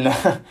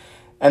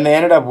and they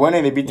ended up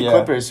winning. They beat the Yeah.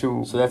 Clippers,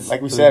 who, So that's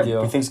like we a big said,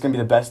 deal. we think is going to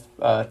be the best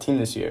team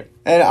this year.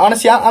 And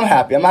honestly, I'm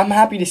happy. I'm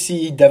happy to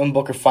see Devin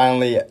Booker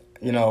finally,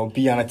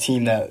 be on a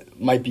team that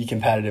might be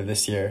competitive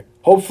this year.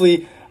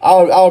 Hopefully,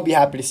 I would be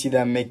happy to see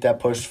them make that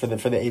push for the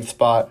 8th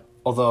spot.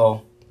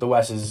 Although the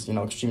West is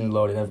extremely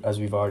loaded, as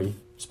we've already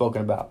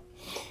spoken about.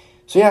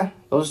 So yeah,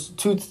 those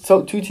two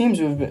teams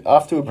have been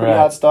off to a pretty Right.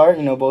 hot start.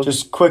 Both.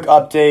 Just quick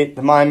update: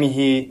 the Miami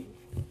Heat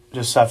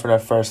just suffered our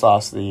first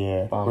loss of the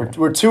year. Bummer.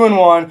 We're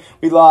 2-1.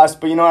 We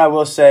lost, but what I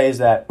will say is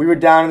that we were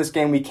down in this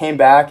game. We came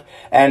back,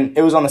 and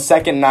it was on the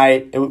second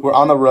night. We're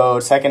on the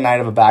road, second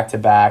night of a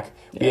back-to-back.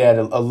 We had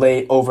a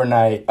late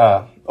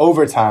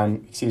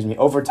overtime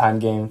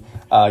game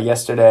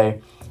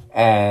yesterday,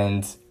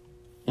 and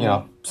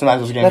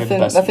sometimes we're gonna get the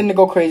best. Nothing to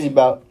go crazy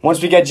about.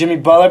 Once we get Jimmy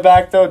Butler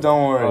back, though,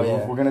 don't worry. Oh,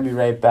 yeah. We're gonna be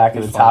right back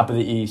at Be the fun. top of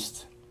the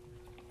East.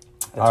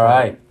 That's All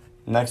right.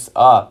 Next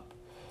up,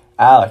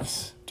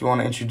 Alex. Do you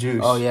want to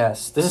introduce? Oh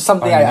yes, this is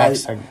something Our I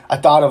next segment. I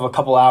thought of a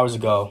couple hours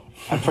ago.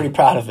 I'm pretty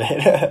proud of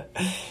it.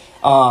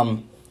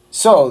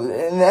 So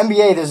in the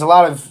NBA, there's a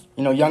lot of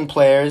young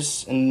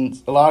players,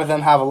 and a lot of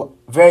them have a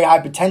very high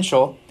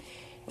potential.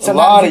 A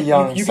lot of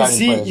young You can exciting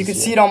see players you can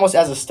this see year. it almost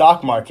as a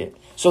stock market.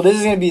 So this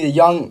is going to be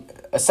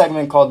a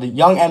segment called the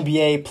Young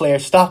NBA Player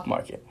Stock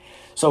Market.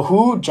 So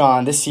who,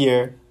 John, this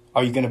year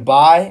are you going to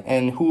buy,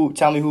 and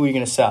tell me who you're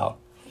going to sell?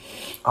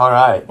 All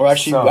right. Or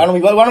actually, so, why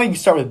don't we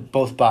start with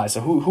both buys?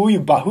 So who you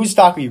buy? Whose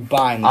stock are you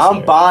buying this year?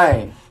 I'm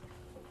buying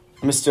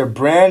Mr.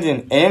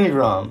 Brandon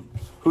Ingram,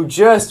 who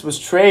just was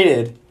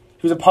traded.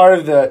 He was a part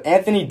of the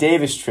Anthony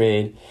Davis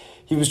trade.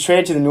 He was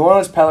traded to the New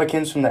Orleans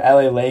Pelicans from the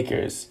LA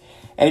Lakers.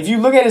 And if you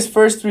look at his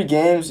first 3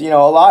 games, there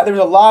was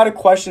a lot of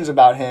questions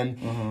about him.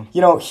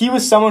 Mm-hmm. He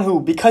was someone who,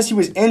 because he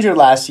was injured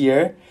last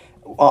year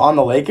on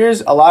the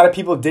Lakers, a lot of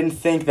people didn't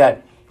think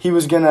that he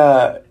was going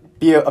to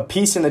be a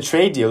piece in the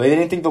trade deal. They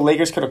didn't think the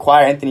Lakers could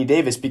acquire Anthony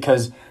Davis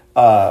because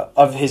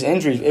of his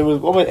injuries. It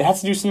had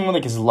to do something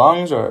with his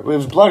lungs, or it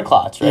was blood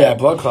clots, right? Yeah,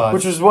 blood clots.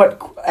 Which was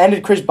what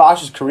ended Chris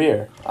Bosh's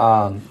career. Yeah,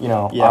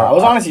 I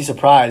was honestly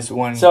surprised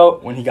when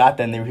he got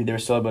there and they were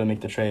still able to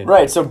make the trade.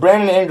 Right, so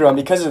Brandon Ingram,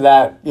 because of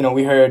that,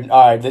 we heard,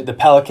 all right, the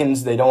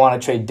Pelicans, they don't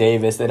want to trade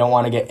Davis. They don't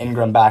want to get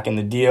Ingram back in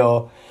the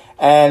deal.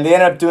 And they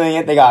ended up doing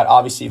it. They got,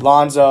 obviously,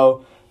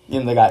 Lonzo.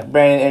 They got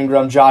Brandon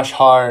Ingram, Josh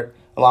Hart,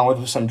 along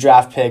with some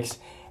draft picks.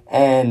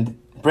 And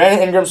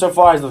Brandon Ingram so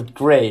far has looked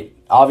great.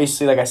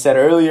 Obviously, like I said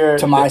earlier.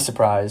 To my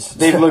surprise.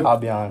 They've looked- I'll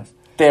be honest.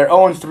 They're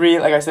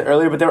 0-3, like I said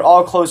earlier, but they're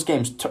all close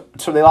games.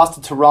 So they lost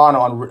to Toronto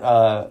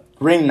on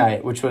ring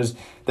night, which was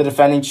the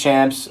defending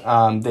champs.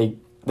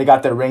 They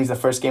got their rings the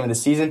first game of the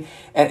season.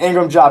 And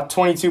Ingram dropped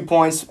 22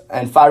 points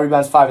and 5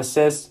 rebounds, 5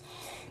 assists.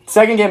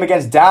 Second game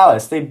against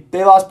Dallas, they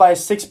lost by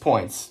 6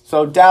 points.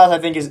 So Dallas, I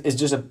think, is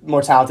just a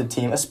more talented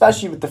team,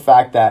 especially with the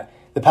fact that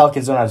the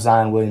Pelicans don't have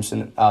Zion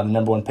Williamson, the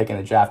number 1 pick in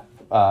the draft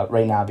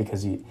right now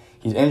because he's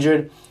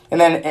injured. And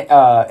then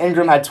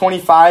Ingram had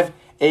 25,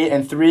 8,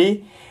 and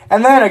 3.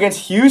 And then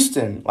against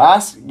Houston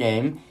last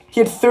game, he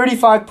had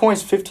 35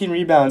 points, 15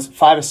 rebounds,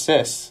 5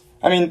 assists.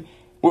 I mean,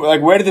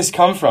 where did this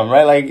come from,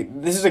 right?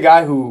 Like, this is a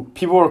guy who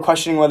people were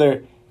questioning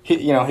whether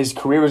his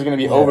career was going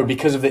to be over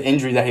because of the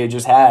injury that he had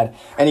just had,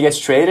 and he gets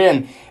traded,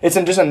 and it's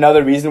just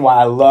another reason why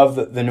I love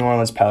the New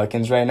Orleans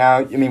Pelicans right now.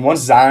 I mean,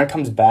 once Zion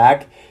comes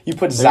back, you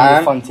put They're gonna be a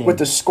Zion fun team. with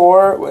the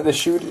score, with the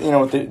shoot,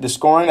 with the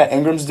scoring that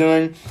Ingram's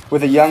doing,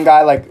 with a young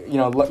guy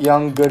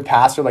young good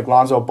passer like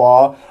Lonzo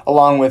Ball,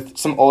 along with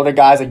some older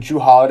guys like Drew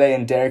Holiday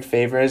and Derek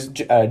Favors,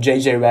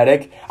 JJ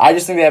Redick. I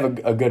just think they have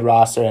a good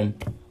roster, and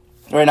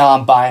right now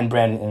I'm buying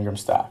Brandon Ingram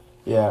stock.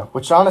 Yeah,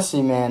 which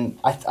honestly, man,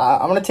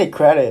 I'm going to take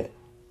credit.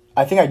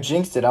 I think I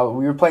jinxed it.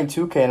 We were playing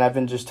 2K, and I've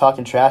been just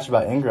talking trash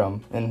about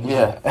Ingram. And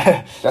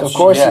so of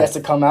course he has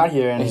to come out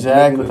here and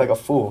make me look like a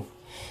fool.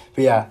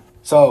 But yeah,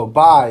 so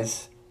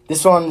buys.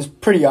 This one's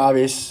pretty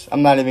obvious.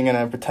 I'm not even going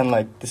to pretend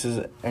like this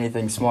is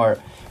anything smart.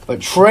 But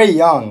Trae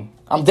Young,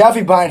 I'm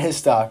definitely buying his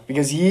stock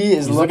because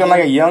he's looking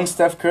like a young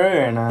Steph Curry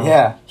right now.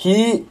 Yeah,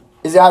 he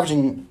is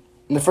averaging,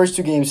 in the first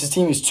 2 games, his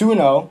team is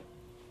 2-0,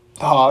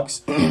 the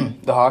Hawks,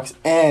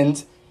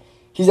 and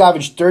he's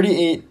averaged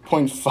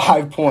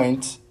 38.5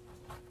 points,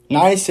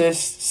 9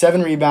 assists,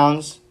 7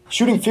 rebounds,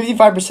 shooting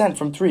 55%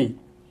 from 3.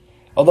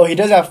 Although he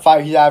does have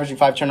he's averaging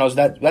 5 turnovers.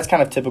 That's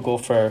kind of typical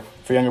for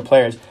younger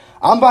players.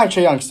 I'm buying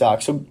Trae Young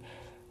stock. So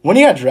when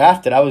he got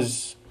drafted, I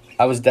was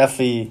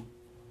definitely,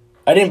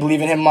 I didn't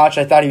believe in him much.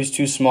 I thought he was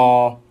too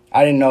small.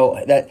 I didn't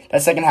know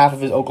that second half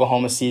of his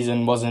Oklahoma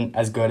season wasn't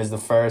as good as the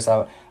first.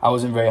 I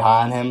wasn't very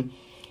high on him.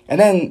 And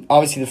then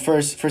obviously the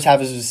first half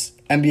of his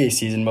NBA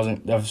season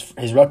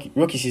his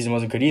rookie season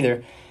wasn't good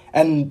either.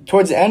 And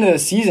towards the end of the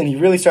season, he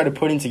really started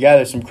putting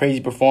together some crazy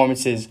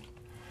performances.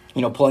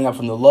 Pulling up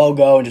from the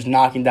logo and just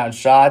knocking down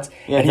shots.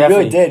 Yeah, and he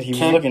really did. He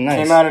was looking nice.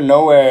 Came out of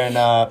nowhere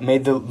and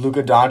made the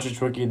Luka Doncic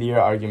Rookie of the Year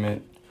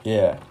argument.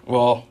 Yeah.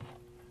 Well,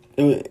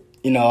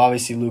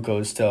 obviously Luka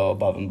was still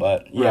above him,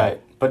 but yeah.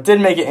 Right. But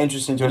did make it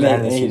interesting towards the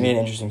end of the season. Made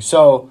it interesting.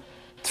 So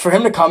for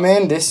him to come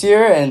in this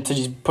year and to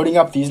just putting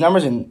up these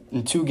numbers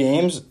in 2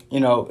 games,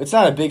 it's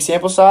not a big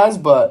sample size,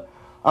 but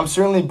I'm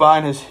certainly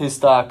buying his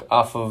stock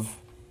from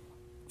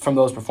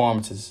those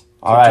performances.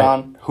 All right.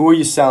 John, who are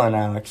you selling,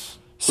 Alex?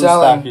 Whose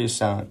stock are you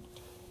selling?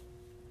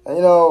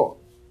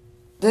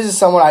 This is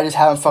someone I just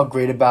haven't felt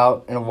great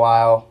about in a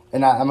while,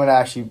 and I'm going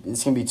to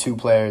it's going to be 2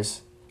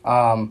 players.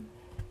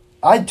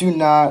 I do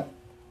not,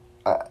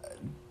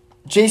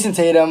 Jason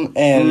Tatum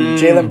and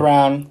Jaylen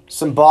Brown.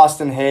 Some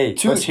Boston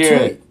hate. Let's hear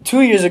it.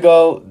 2 years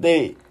ago,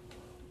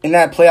 in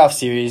that playoff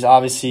series,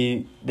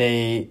 obviously,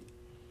 they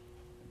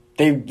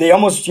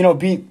almost,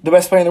 beat the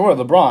best player in the world,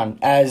 LeBron,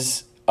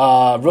 as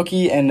a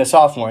rookie and a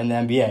sophomore in the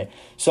NBA.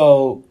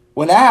 So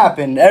when that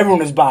happened, everyone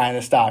was buying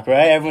the stock,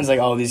 right? Everyone's like,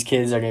 oh, these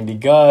kids are going to be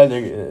good.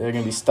 They're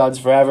going to be studs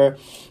forever.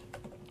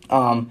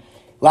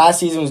 Last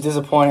season was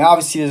disappointing.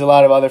 Obviously, there's a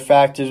lot of other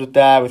factors with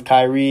that, with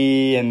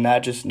Kyrie and that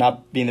just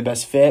not being the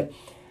best fit.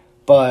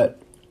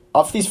 But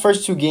off these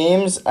first 2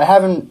 games,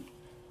 I've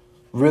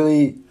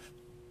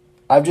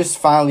just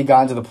finally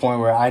gotten to the point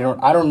where I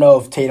don't know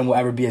if Tatum will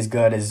ever be as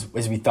good as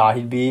we thought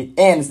he'd be.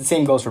 And the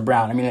same goes for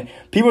Brown. I mean,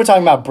 people were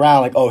talking about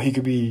Brown like, oh, he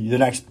could be the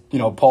next,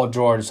 Paul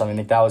George or something.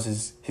 Like that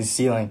was his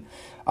ceiling.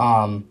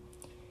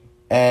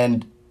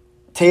 And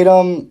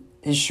Tatum,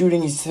 his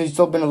shooting, he's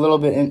still been a little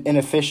bit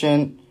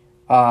inefficient.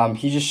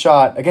 He just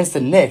shot against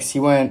the Knicks. He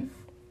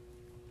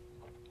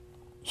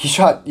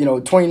shot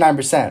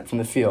 29% from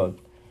the field,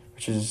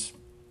 which is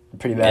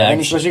pretty bad.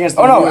 Yeah, especially against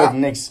the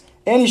Knicks.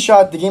 And he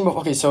shot the game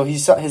of so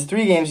his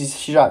 3 games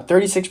he shot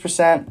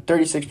 36%,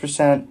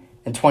 36%,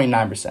 and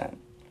 29%.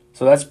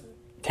 So that's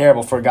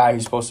terrible for a guy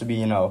who's supposed to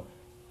be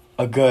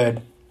a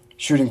good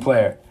shooting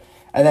player.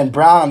 And then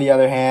Brown on the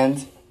other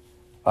hand,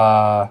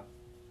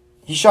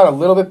 he shot a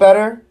little bit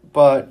better,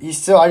 but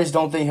I just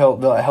don't think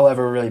he'll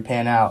ever really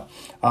pan out.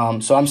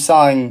 So I'm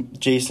selling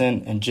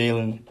Jason and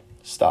Jaylen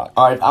stock.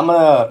 All right, I'm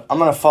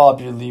gonna follow up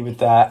your lead with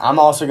that. I'm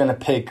also gonna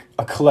pick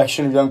a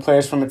collection of young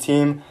players from a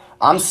team.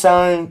 I'm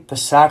selling the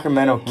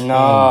Sacramento Kings.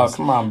 No,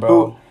 come on,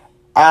 bro.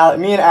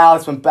 Me and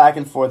Alex went back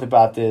and forth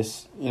about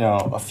this,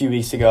 a few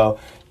weeks ago.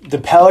 The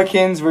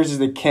Pelicans versus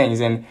the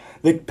Kings, and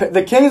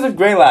the Kings looked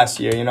great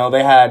last year.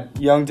 They had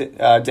young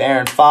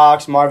De'Aaron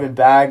Fox, Marvin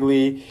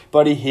Bagley,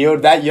 Buddy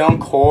Hield. That young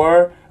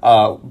core,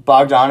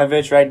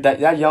 Bogdanovich, right?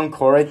 That young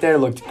core right there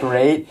looked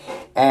great,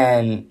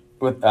 and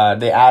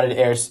they added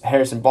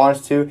Harrison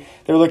Barnes too.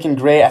 They were looking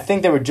great. I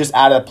think they were just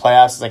out of the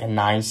playoffs as like a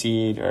 9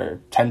 seed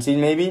or 10 seed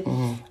maybe.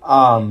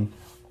 Mm-hmm.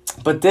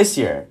 But this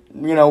year,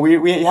 we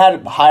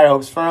had higher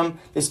hopes for them.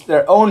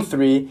 They're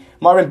 0-3.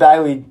 Marvin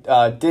Bagley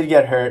did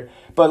get hurt,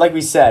 but like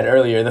we said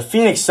earlier, the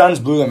Phoenix Suns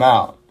blew them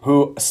out.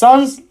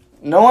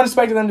 No one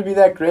expected them to be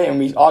that great, and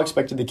we all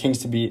expected the Kings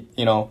to be,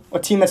 a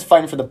team that's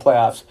fighting for the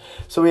playoffs.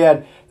 So we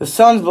had the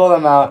Suns blow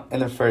them out in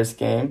the first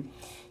game.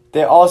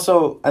 They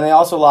also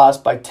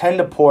lost by 10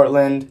 to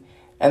Portland,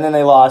 and then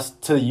they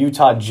lost to the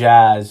Utah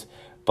Jazz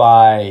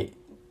by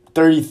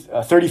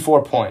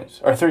 34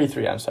 points, or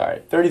 33, I'm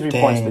sorry. 33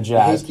 points to the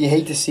Jazz. You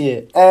hate to see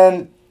it.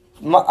 And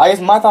I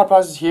guess my thought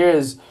process here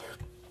is,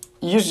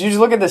 you just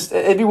look at this,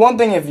 it'd be one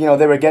thing if,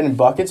 they were getting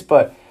buckets,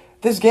 but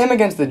this game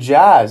against the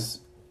Jazz,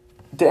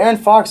 De'Aaron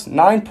Fox,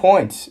 9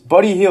 points.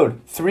 Buddy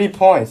Hield, 3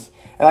 points.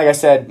 And like I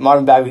said,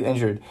 Marvin Bagley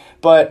injured.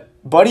 But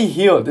Buddy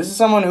Hield, this is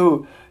someone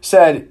who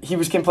said he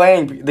was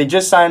complaining. They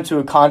just signed him to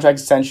a contract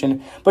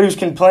extension, but he was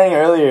complaining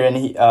earlier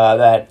and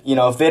that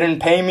if they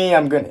didn't pay me,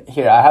 I'm gonna.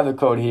 Here, I have the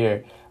code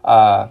here.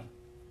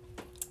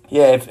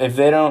 If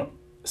they don't.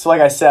 So like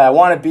I said, I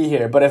want to be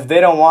here, but if they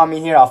don't want me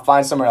here, I'll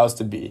find somewhere else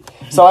to be.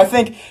 So I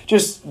think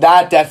just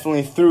that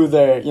definitely threw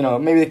their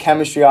maybe the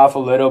chemistry off a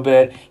little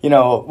bit.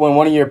 When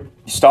one of your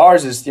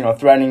stars is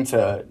threatening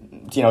to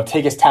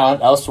take his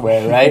talent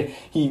elsewhere, right?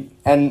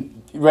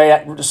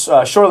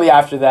 Shortly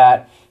after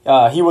that.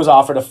 He was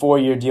offered a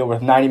 4-year deal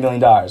worth $90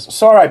 million.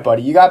 So, all right,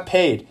 buddy, you got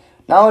paid.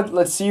 Now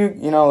let's see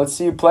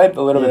you play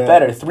a little bit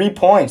better. 3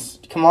 points,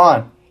 come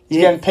on. He's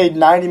getting paid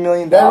 $90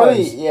 million.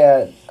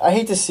 I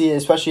hate to see it,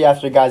 especially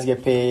after guys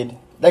get paid.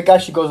 That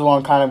actually goes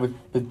along kind of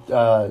with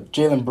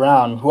Jaylen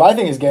Brown, who I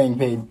think is getting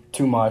paid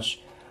too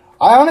much.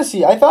 I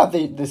thought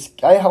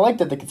I liked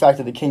the fact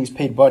that the Kings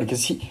paid Buddy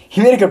because he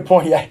made a good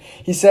point.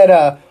 He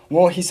said,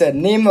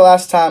 name the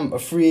last time a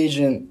free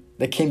agent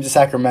that came to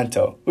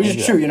Sacramento, which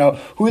is true.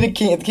 Who the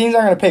Kings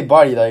aren't going to pay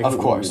Buddy. Like, of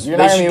course, you're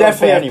not going to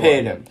definitely have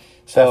paid him.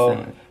 So,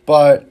 Definitely.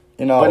 but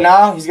you know, But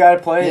now he's got to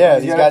play. yeah,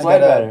 he's these gotta guys play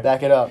gotta better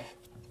back it up.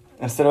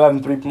 instead of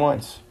having 3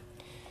 points.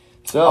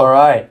 So, All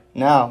right.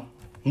 now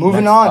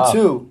moving Next on up.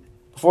 to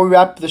before we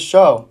wrap up the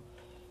show,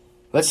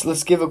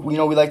 let's give a we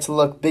like to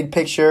look big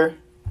picture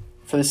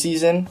for the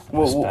season.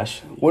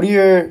 Especially. What are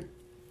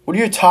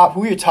your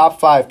top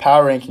 5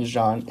 power rankings,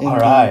 John? All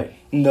right.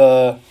 In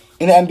the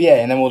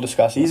NBA, and then we'll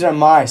discuss These are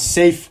my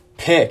safe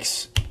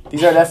picks.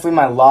 These are definitely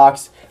my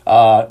locks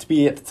to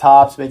be at the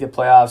top, to make the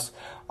playoffs.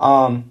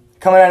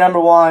 Coming at number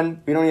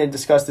 1, we don't need to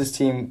discuss this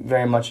team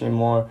very much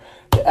anymore.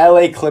 The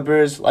LA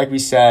Clippers, like we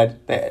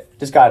said, they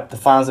just got the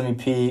Finals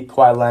MVP,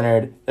 Kawhi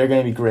Leonard. They're going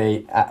to be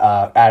great,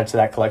 added to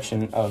that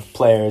collection of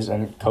players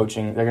and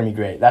coaching. They're going to be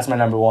great. That's my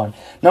number 1.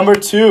 Number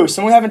 2,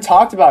 someone we haven't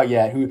talked about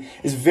yet, who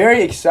is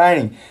very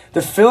exciting,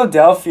 the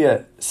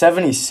Philadelphia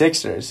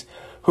 76ers,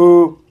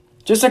 who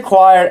just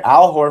acquired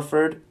Al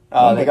Horford.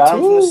 They got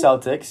him from the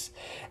Celtics,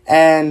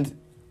 and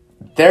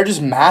they're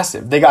just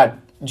massive. They got,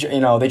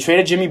 they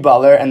traded Jimmy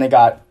Butler, and they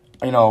got,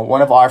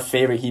 one of our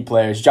favorite Heat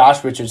players,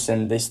 Josh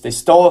Richardson. They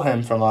stole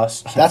him from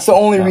us. That's the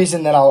only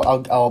reason that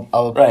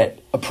I'll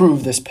right.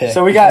 approve this pick.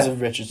 So we because got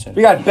of Richardson.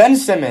 We got Ben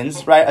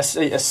Simmons, right? A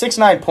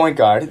 6'9" point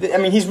guard. I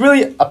mean, he's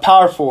really a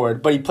power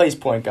forward, but he plays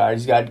point guard.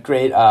 He's got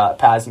great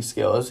passing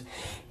skills.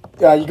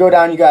 You go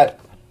down, you got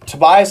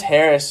Tobias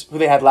Harris, who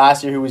they had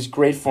last year, who was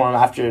great for him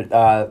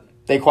after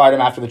they acquired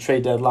him after the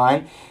trade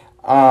deadline.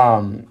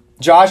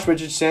 Josh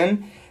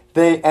Richardson.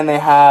 They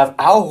have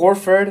Al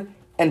Horford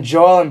and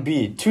Joel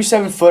Embiid, 2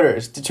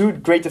 7-footers, 2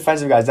 great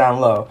defensive guys down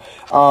low.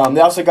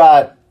 They also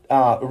got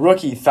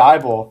rookie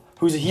Thibault,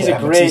 he's a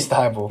great Matisse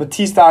Thybulle.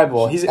 Matisse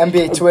Thybulle. He's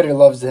NBA Twitter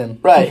loves him.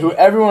 Right, who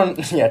everyone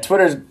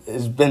Twitter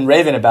has been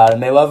raving about him.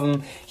 They love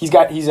him. He's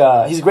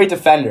a great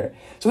defender.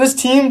 So this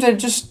team, they're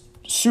just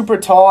super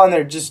tall, and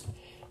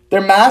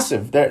they're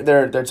massive.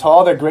 They're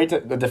tall. They're great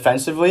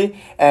defensively,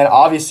 and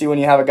obviously when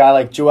you have a guy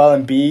like Joel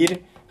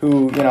Embiid,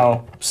 who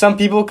some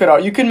people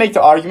you could make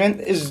the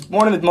argument is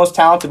one of the most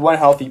talented, when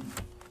healthy,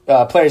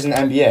 players in the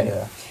NBA.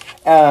 Yeah.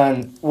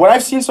 And what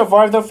I've seen so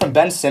far though from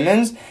Ben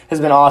Simmons has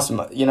been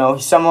awesome.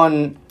 He's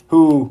someone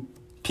who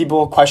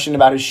people question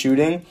about his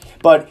shooting,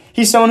 but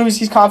he's someone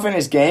he's confident in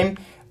his game.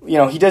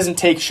 He doesn't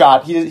take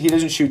shot. He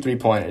doesn't shoot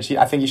 3-pointers.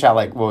 I think he shot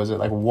like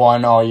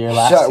 1 all year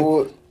last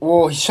year.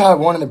 Well, he shot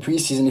 1 in the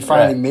preseason. He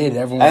finally made it.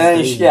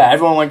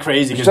 Everyone went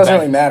crazy. Which doesn't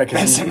really matter because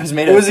Ben Simmons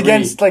made it was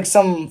against like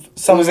some.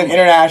 It was an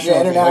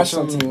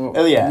international team.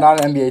 Oh, yeah,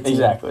 not an NBA team.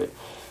 Exactly.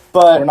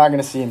 But we're not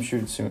going to see him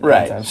shoot soon.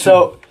 Right.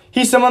 So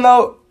he's someone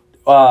though.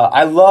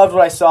 I loved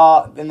what I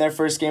saw in their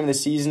first game of the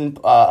season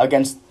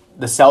against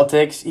the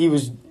Celtics. He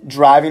was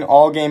driving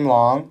all game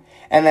long.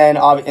 And then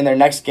in their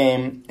next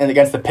game and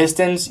against the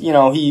Pistons,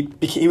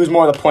 he was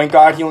more of the point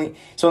guard.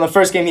 So in the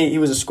first game he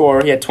was a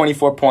scorer. He had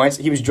 24 points.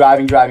 He was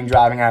driving.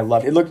 And I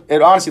loved it.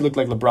 It honestly looked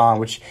like LeBron,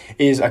 which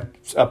is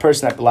a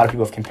person that a lot of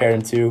people have compared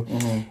him to.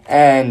 Mm-hmm.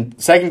 And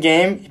second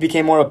game he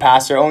became more of a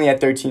passer. Only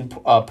had 13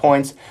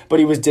 points, but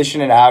he was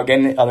dishing it out,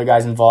 getting other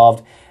guys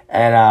involved.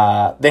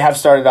 And they have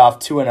started off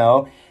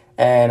 2-0.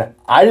 And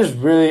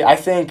I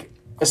think,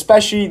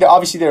 especially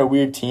obviously they're a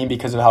weird team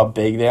because of how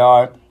big they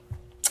are.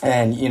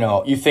 And,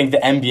 you think the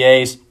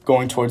NBA is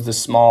going towards the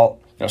small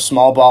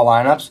ball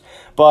lineups.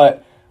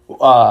 But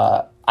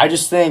I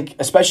just think,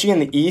 especially in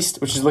the East,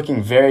 which is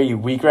looking very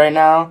weak right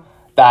now,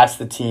 that's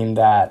the team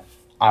that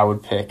I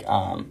would pick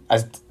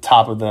as the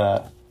top of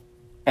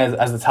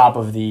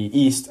the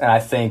East. And I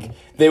think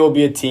they will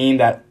be a team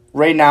that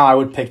right now I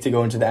would pick to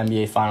go into the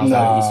NBA Finals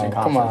out of the Eastern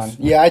Conference.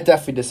 Come on. Yeah, I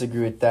definitely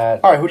disagree with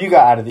that. All right, who do you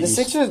got out of the East?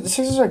 The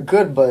Sixers are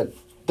good, but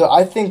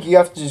I think you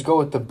have to just go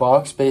with the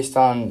Bucks based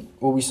on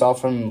what we saw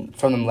from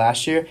them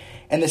last year.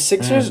 And the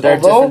Sixers, they're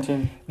although a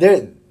different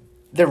team.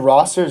 Their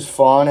roster is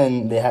fun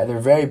and they're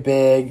very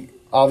big.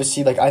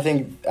 Obviously, I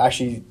think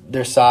actually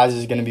their size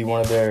is going to be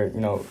one of their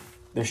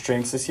their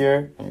strengths this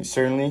year. I mean,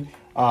 certainly,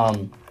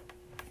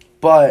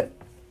 but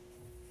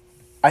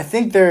I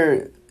think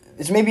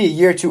it's maybe a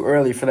year too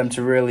early for them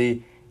to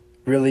really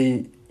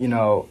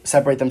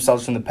separate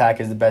themselves from the pack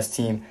as the best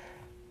team.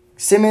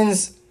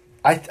 Simmons.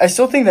 I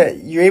still think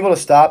that you're able to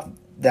stop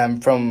them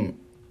from.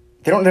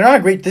 They're not a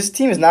great. This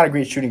team is not a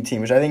great shooting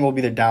team, which I think will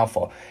be their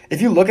downfall.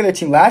 If you look at their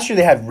team last year,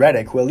 they had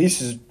Redick, who at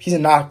least he's a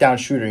knockdown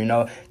shooter.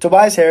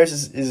 Tobias Harris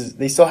is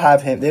they still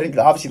have him. They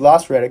obviously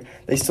lost Redick.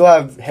 They still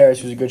have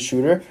Harris, who's a good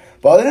shooter.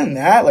 But other than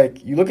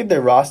that, you look at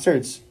their roster,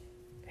 it's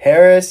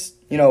Harris.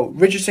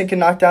 Richardson can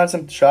knock down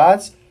some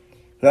shots.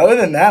 But other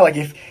than that,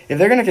 if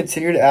they're gonna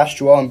continue to ask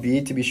Joel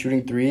Embiid to be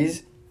shooting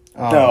threes,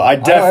 no, I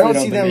definitely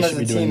don't see them as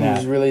a team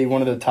who's really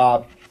one of the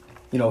top.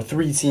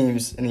 3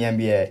 teams in the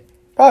NBA.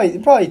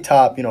 Probably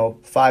top,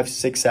 5,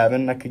 6,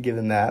 7. I could give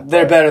them that.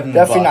 They're better than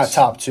definitely the Bucks.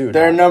 Not top 2.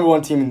 They're number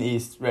 1 team in the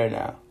East right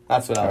now.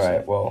 That's what I'll say. All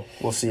right, well,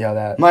 we'll see how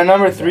that. My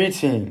number 3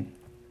 team,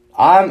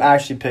 I'm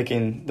actually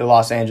picking the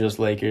Los Angeles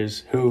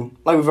Lakers, who,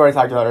 like we've already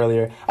talked about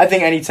earlier, I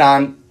think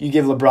anytime you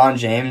give LeBron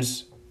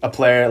James a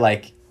player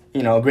like,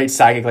 a great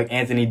psychic like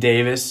Anthony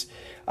Davis.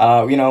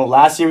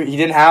 Last year he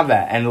didn't have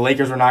that, and the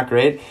Lakers were not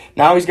great.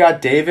 Now he's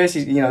got Davis.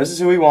 This is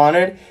who he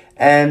wanted,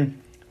 and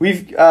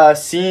we've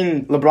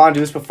seen LeBron do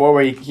this before,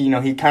 where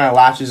he kind of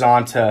latches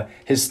on to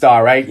his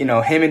star, right? You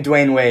know, him and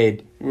Dwayne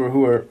Wade,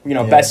 who are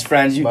best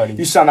friends.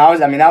 You saw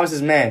him. That was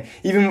his man.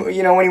 Even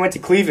when he went to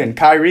Cleveland,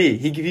 Kyrie,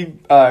 he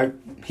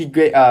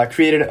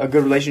created a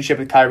good relationship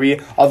with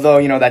Kyrie,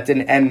 although that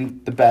didn't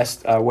end the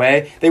best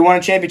way. They won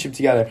a championship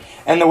together,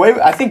 and the way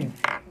I think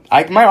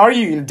I might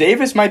argue,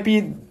 Davis might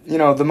be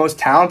the most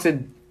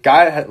talented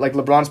guy like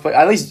LeBron's play.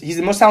 At least he's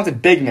the most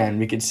talented big man,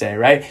 we could say,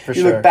 right?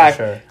 Look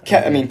back,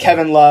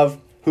 Kevin Love,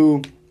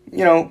 who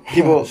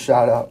people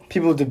shout out.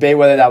 People debate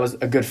whether that was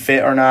a good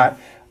fit or not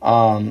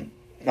on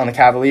the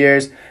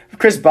Cavaliers.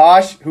 Chris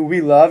Bosh, who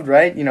we loved,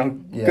 right?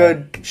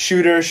 Good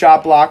shooter,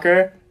 shot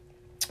blocker,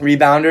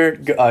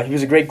 rebounder. He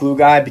was a great glue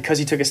guy. Because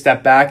he took a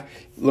step back,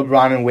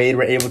 LeBron and Wade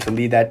were able to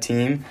lead that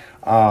team.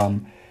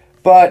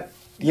 But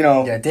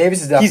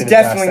Davis is definitely he's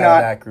definitely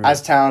not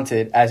as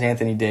talented as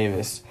Anthony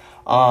Davis.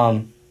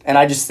 And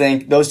I just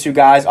think those two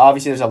guys,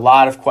 obviously there's a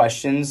lot of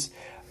questions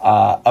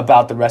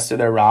about the rest of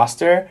their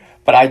roster,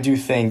 but I do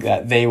think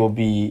that they will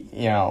be,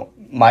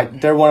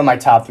 they're one of my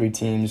top 3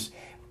 teams.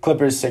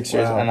 Clippers,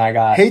 Sixers, and I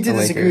got hate to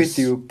disagree with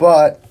you,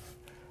 but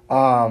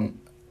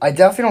I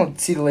definitely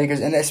don't see the Lakers,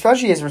 and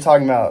especially as we're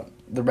talking about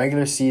the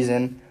regular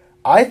season,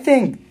 I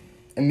think,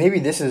 and maybe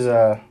this is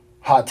a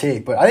hot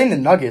take, but I think the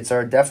Nuggets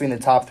are definitely in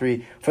the top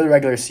 3 for the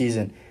regular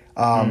season.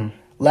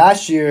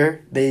 Last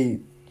year, they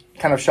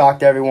kind of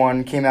shocked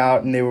everyone, came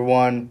out, and they were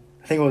won,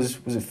 I think it was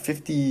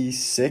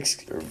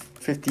 56 or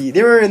 50?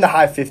 They were in the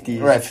high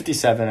 50s. Right,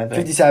 57, I think.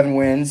 57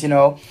 wins,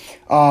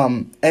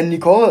 And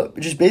Nikola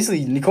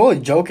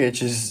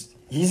Jokic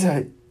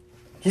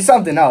he's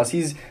something else.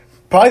 He's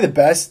probably the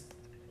best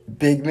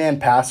big man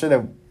passer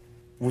that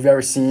we've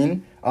ever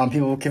seen.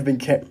 People have been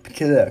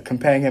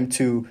comparing him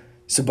to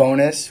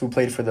Sabonis, who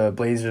played for the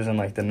Blazers in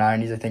like the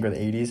 90s, I think, or the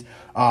 80s.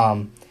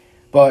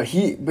 But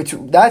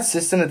that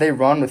system that they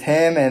run with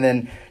him, and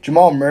then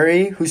Jamal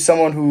Murray, who's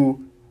someone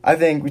who I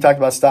think we talked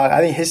about stock. I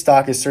think his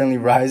stock is certainly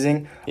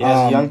rising.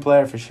 Yeah, he's a young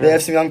player for sure. They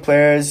have some young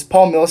players.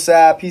 Paul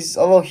Millsap, he's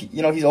older,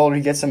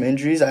 he gets some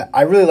injuries.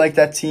 I really like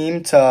that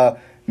team to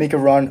make a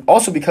run.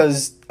 Also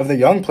because of the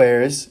young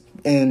players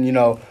in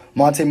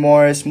Monte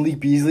Morris,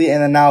 Malik Beasley,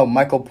 and then now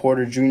Michael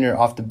Porter Jr.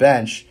 off the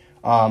bench.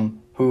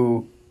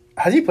 Who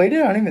has he played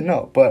it? I don't even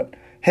know, but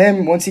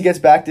him, once he gets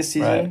back this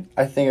season,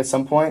 right, I think at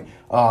some point,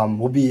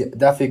 will be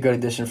definitely a good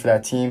addition for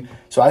that team.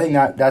 So I think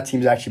that team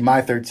is actually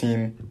my 3rd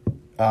team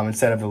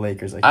instead of the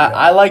Lakers.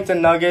 I like the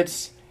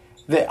Nuggets.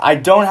 I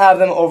don't have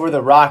them over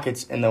the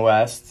Rockets in the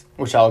West,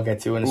 which I'll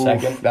get to in a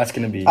second. That's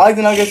going to be... I like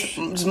the Nuggets.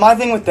 Just my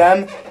thing with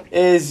them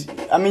is,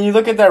 you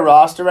look at their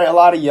roster, right? A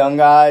lot of young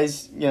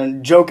guys.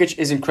 Jokic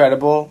is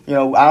incredible. I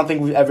don't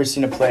think we've ever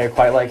seen a player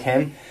quite like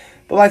him.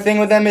 But my thing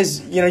with them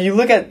is, you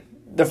look at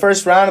the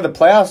first round of the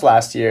playoffs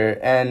last year,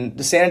 and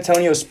the San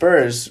Antonio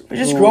Spurs,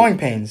 just growing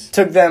pains,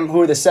 took them, who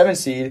were the 7th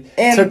seed,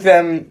 and took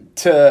them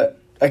to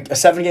a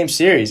 7-game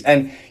series,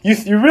 and we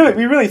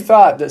really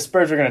thought the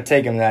Spurs were going to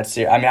take them in that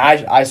series.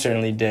 I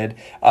certainly did.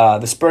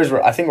 The Spurs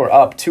were up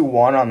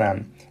 2-1 on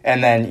them,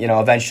 and then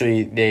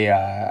eventually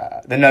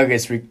the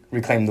Nuggets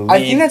reclaimed the lead. I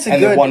think that's a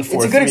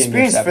good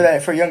experience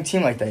for a young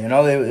team like that.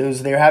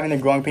 They were having the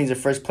growing pains of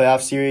their first playoff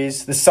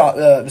series.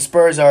 The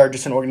Spurs are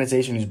just an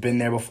organization who's been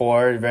there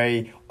before, a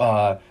very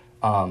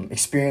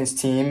experienced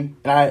team,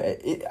 and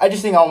I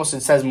just think almost it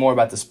says more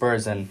about the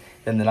Spurs than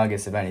the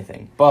Nuggets, if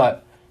anything.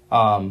 But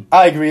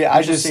I agree.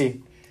 This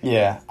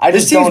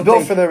team's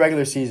built for the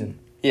regular season.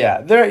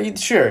 Yeah, they're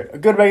a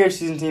good regular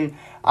season team.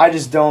 I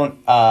just don't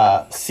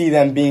see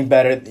them being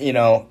better,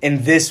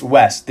 in this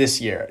West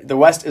this year. The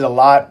West is a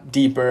lot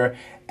deeper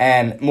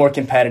and more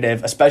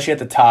competitive, especially at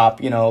the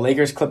top.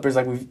 Lakers, Clippers,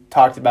 like we've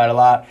talked about a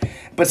lot.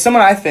 But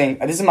someone I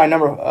think this is my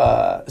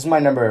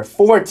number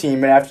 4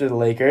 team right after the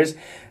Lakers,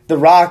 the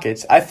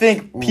Rockets. I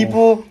think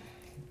people.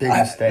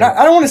 I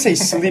don't want to say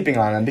sleeping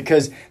on them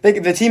because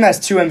the team has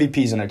 2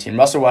 MVPs on their team,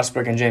 Russell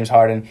Westbrook and James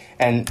Harden,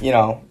 and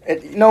no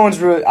one's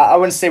really. I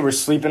wouldn't say we're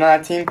sleeping on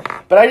that team,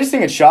 but I just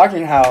think it's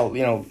shocking how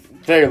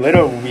very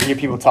little we hear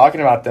people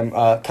talking about them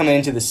coming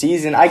into the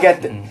season. I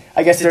guess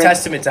it's a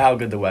testament to how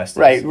good the West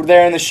is. Right,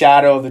 they're in the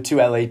shadow of the 2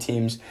 LA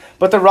teams,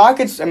 but the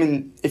Rockets.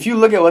 If you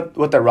look at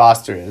what their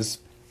roster is.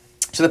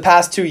 So the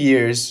past 2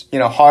 years,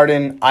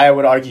 Harden, I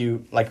would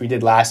argue, like we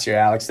did last year,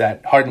 Alex,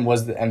 that Harden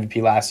was the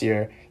MVP last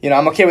year.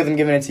 I'm okay with him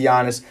giving it to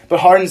Giannis,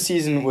 but Harden's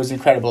season was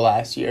incredible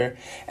last year.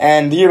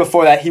 And the year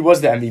before that, he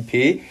was the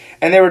MVP.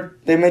 And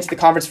they made it to the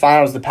conference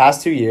finals the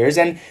past 2 years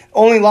and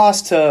only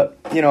lost to,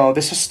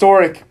 this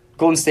historic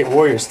Golden State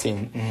Warriors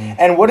team. Mm-hmm.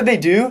 And what did they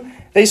do?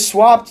 They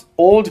swapped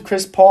old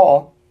Chris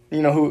Paul,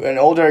 who an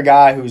older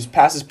guy who's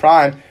past his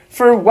prime,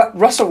 for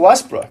Russell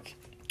Westbrook.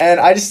 And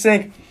I just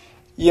think...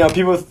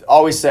 people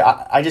always say,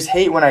 I just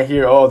hate when I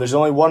hear, there's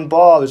only one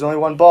ball.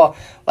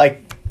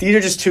 Like, these are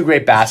just 2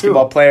 great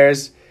basketball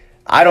players.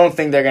 I don't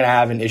think they're going to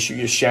have an issue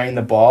just sharing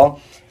the ball.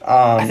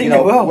 I think they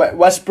will.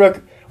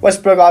 Westbrook,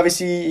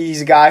 obviously,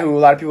 he's a guy who a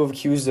lot of people have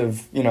accused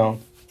of,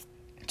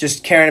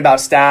 just caring about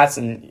stats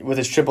and with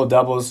his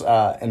triple-doubles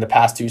in the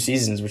past 2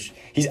 seasons, which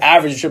he's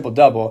averaged a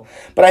triple-double.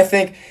 But I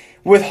think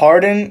with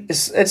Harden,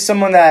 it's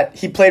someone that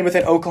he played with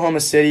in Oklahoma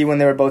City when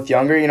they were both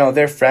younger. You know,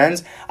 they're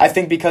friends. I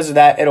think because of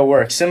that, it'll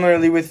work.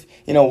 Similarly with,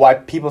 you know, why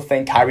people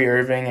think Kyrie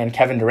Irving and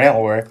Kevin Durant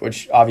will work,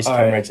 which obviously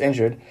Kevin Durant's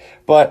injured.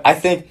 But I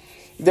think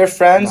they're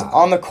friends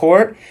on the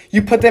court.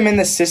 You put them in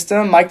the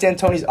system, Mike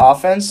D'Antoni's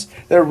offense,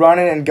 they're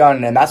running and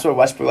gunning, and that's what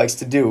Westbrook likes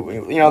to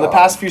do. You know, the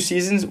past few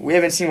seasons, we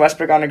haven't seen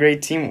Westbrook on a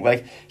great team.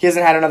 Like, he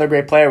hasn't had another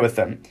great player with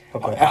him.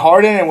 Okay.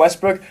 Harden and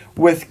Westbrook,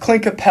 with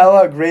Clint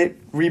Capella, a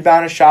great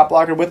rebounder, shot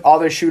blocker, with all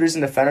their shooters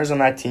and defenders on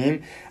that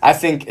team, I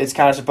think it's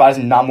kind of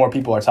surprising not more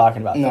people are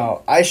talking about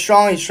No, I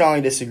strongly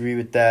disagree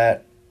with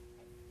that.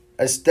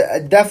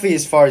 Definitely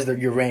as far as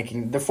your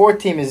ranking. The fourth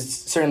team is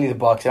certainly the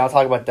Bucks, and I'll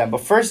talk about them.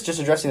 But first, just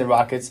addressing the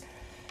Rockets.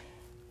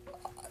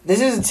 This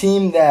is a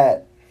team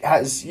that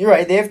has, you're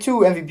right, they have 2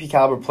 MVP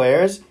caliber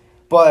players,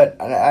 but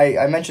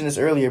I mentioned this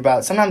earlier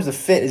about sometimes the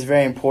fit is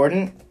very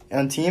important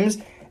on teams,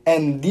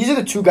 and these are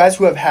the 2 guys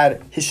who have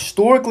had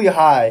historically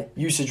high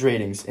usage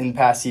ratings in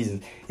past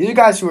seasons. These are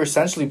guys who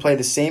essentially play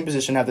the same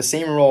position, have had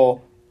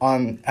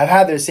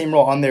their same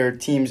role on their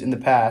teams in the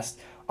past,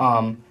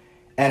 and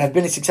have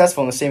been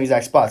successful in the same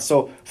exact spots.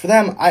 So for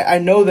them, I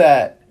know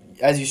that,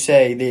 as you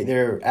say,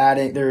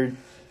 they're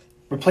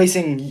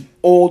replacing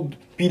old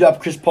beat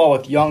up Chris Paul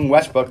with young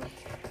Westbrook.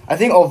 I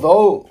think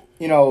although,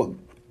 you know,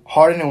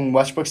 Harden and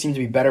Westbrook seem to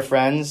be better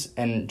friends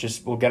and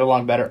just will get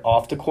along better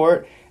off the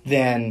court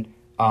than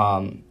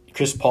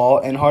Chris Paul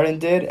and Harden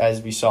did,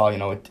 as we saw, you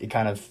know,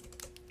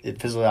 it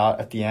fizzled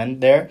out at the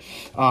end there.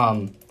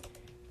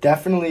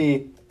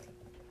 Definitely,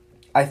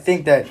 I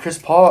think that Chris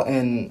Paul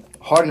and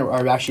Harden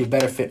are actually a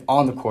better fit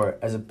on the court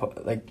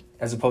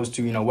as opposed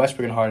to, you know,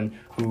 Westbrook and Harden,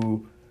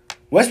 who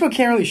Westbrook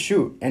can't really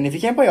shoot, and if he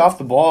can't play off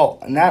the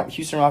ball in that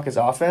Houston Rockets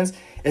offense,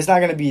 it's not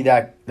going to be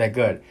that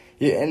good.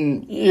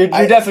 And you're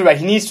definitely right.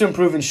 He needs to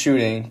improve in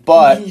shooting,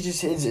 but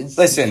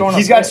listen,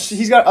 he's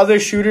got other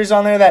shooters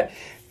on there that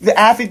the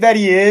athlete that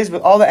he is,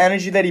 with all the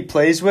energy that he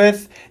plays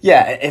with.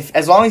 Yeah,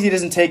 as long as he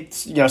doesn't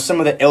take, you know, some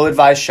of the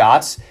ill-advised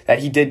shots that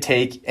he did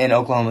take in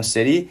Oklahoma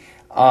City.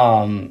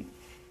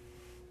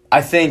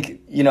 I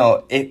think, you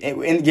know,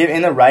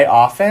 in the right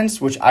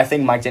offense, which I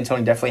think Mike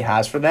D'Antoni definitely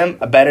has for them,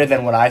 better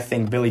than what I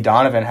think Billy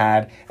Donovan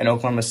had in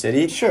Oklahoma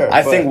City. Sure,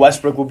 I think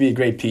Westbrook will be a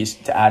great piece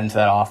to add into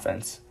that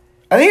offense.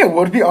 I think it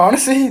would be,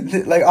 honestly.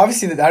 Like,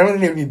 obviously, I don't think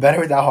they would be better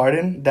without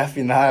Harden.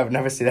 Definitely not. I would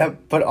never say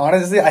that. But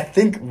honestly, I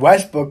think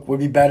Westbrook would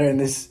be better in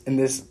this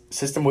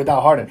system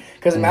without Harden.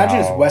 Because imagine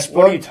it's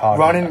Westbrook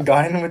running and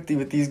gunning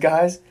with these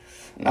guys.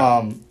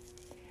 They're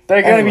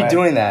going to be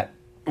doing that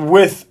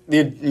with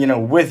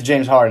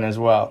James Harden as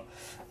well.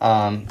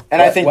 And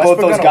I think both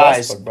those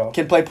guys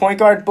can play point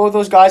guard. Both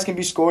those guys can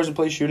be scorers and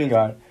play shooting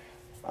guard.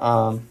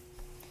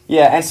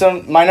 Yeah, and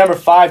so my number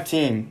 5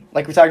 team,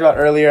 like we talked about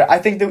earlier, I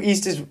think the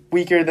East is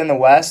weaker than the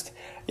West.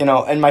 You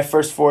know, in my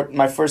first four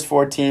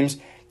teams,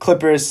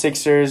 Clippers,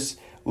 Sixers,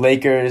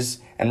 Lakers,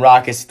 and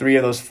Rockets. 3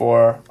 of those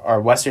 4 are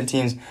Western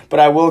teams.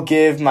 But I will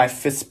give my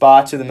 5th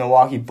spot to the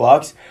Milwaukee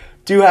Bucks.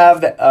 Do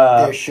have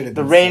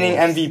the reigning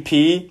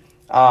MVP,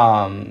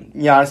 Giannis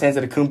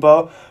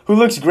Antetokounmpo, who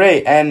looks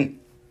great. And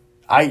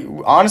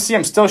I'm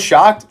still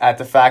shocked at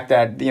the fact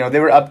that, you know, they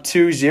were up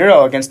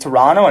 2-0 against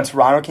Toronto, and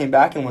Toronto came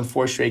back and won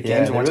 4 straight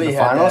games and went to the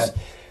finals.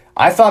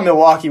 I thought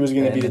Milwaukee was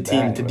going to be the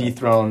team to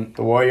dethrone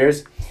the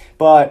Warriors.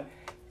 But,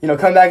 you know,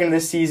 coming back into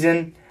this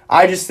season,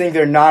 I just think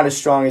they're not as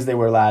strong as they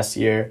were last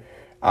year.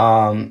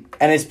 And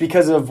it's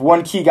because of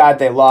one key guy that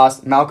they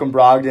lost, Malcolm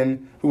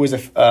Brogdon, who was a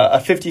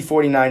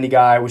 50-40-90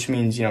 guy, which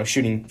means, you know,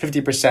 shooting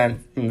 50%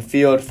 from the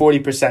field,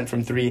 40%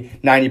 from 3,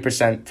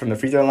 90% from the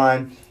free throw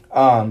line.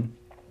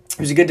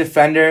 He was a good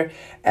defender,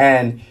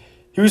 and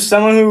he was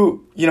someone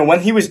who, you know, when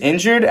he was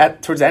injured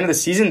towards the end of the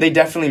season, they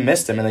definitely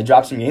missed him, and they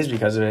dropped some games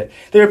because of it.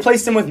 They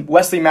replaced him with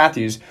Wesley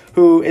Matthews,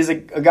 who is a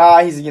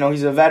guy.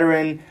 He's a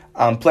veteran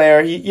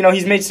player.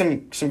 He's made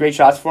some great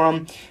shots for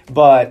him,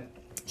 but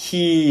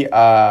he's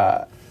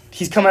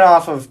coming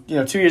off of, you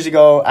know, 2 years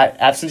ago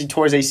since he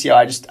tore his ACL.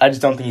 I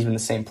just don't think he's been the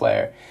same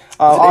player.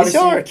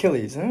 ACL or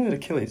Achilles? I think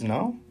it's Achilles.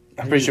 No,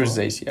 I'm pretty sure it's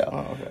his ACL.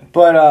 Oh, okay.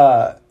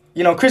 But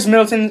you know, Chris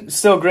Middleton,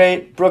 still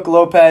great. Brooke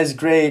Lopez,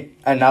 great.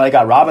 And now they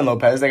got Robin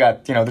Lopez. They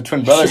got, you know, the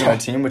twin brothers on their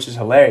team, which is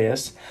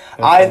hilarious.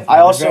 I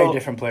also very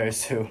different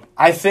players, too.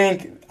 I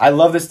think I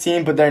love this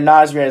team, but they're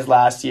not as great as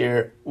last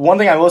year. One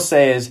thing I will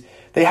say is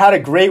they had a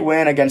great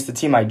win against the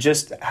team I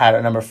just had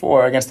at number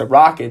 4, against the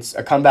Rockets,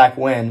 a comeback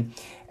win.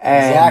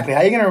 And exactly. How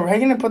are you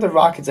gonna put the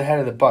Rockets ahead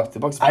of the Bucks? The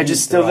Bucks. I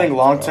just still think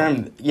long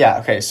term. Yeah.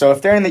 Okay. So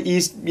if they're in the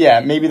East,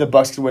 yeah, maybe the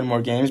Bucks could win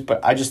more games.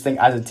 But I just think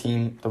as a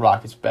team, the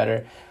Rockets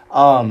better.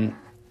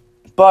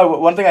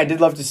 But one thing I did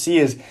love to see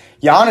is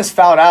Giannis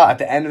fouled out at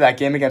the end of that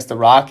game against the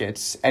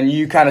Rockets, and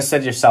you kind of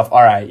said to yourself,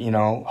 all right, you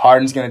know,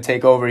 Harden's going to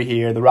take over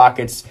here. The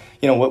Rockets,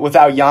 you know,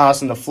 without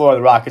Giannis on the floor,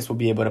 the Rockets will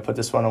be able to put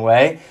this one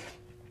away.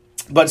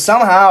 But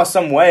somehow,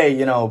 some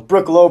way,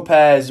 Brooke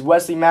Lopez,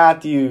 Wesley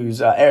Matthews,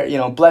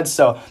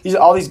 Bledsoe,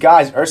 all these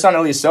guys, Ersan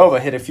Ilyasova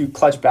hit a few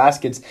clutch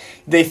baskets.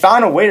 They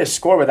found a way to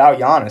score without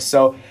Giannis.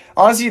 So,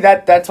 honestly,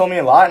 that told me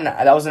a lot, and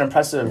that was an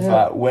impressive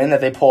win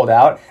that they pulled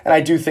out. And I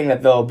do think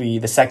that they'll be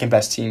the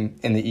second-best team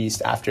in the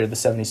East after the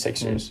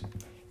 76ers.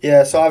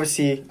 Yeah, so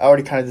obviously, I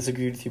already kind of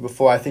disagreed with you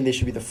before. I think they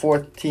should be the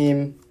fourth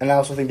team, and I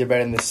also think they're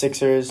better than the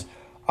Sixers,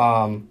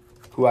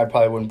 who I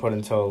probably wouldn't put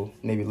until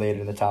maybe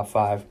later in the top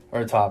 5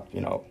 or top,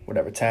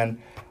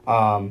 10.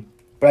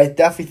 But I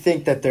definitely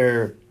think that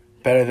they're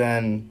better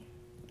than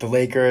the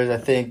Lakers. I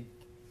think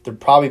they're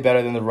probably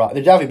better than they're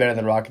definitely better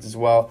than the Rockets as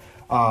well.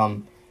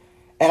 And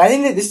I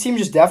think that this team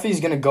just definitely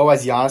is going to go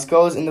as Giannis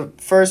goes. In the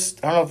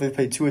first, I don't know if they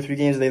played 2 or 3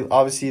 games.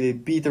 They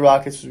beat the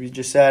Rockets, as we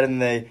just said,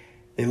 and they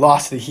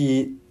lost to the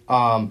Heat.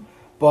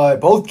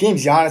 But both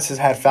games, Giannis has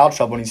had foul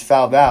trouble and he's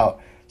fouled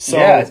out. So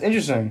yeah, it's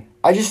interesting.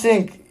 I just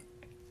think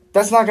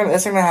that's not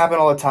gonna happen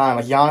all the time.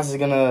 Like Giannis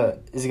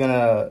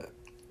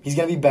he's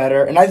gonna be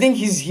better, and I think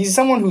he's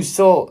someone who's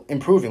still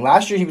improving.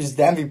 Last year he was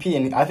the MVP,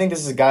 and I think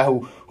this is a guy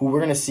who we're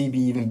gonna see be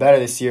even better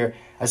this year.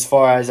 As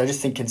far as I just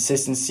think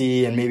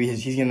consistency, and maybe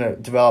he's gonna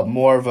develop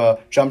more of a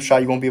jump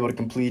shot. You won't be able to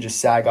completely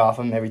just sag off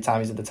him every time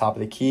he's at the top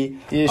of the key.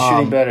 He is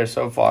shooting better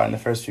so far in the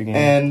first few games,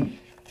 and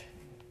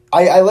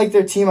I like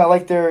their team. I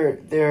like their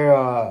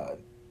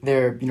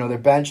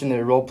bench and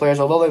their role players.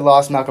 Although they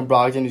lost Malcolm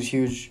Brogdon, who's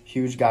a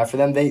huge guy for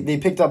them. They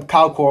picked up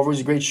Kyle Korver,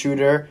 who's a great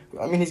shooter.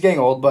 I mean, he's getting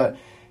old, but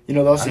he's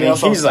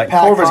like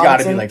Korver's got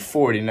to be like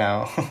 40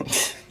 now.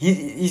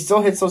 he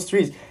still hits those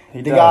threes.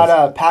 They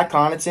got Pat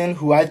Connaughton,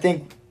 who I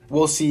think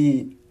we'll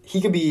see.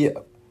 He could be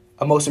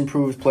a most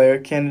improved player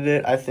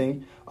candidate, I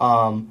think.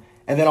 And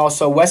then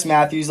also Wes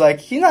Matthews,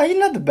 he's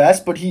not the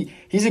best, but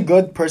he's a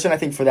good person, I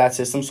think, for that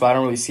system. So I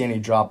don't really see any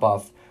drop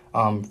off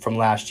from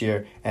last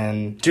year.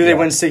 And do they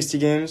win 60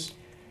 games?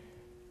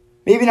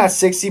 Maybe not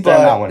 60,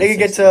 but they could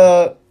get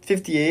to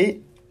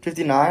 58,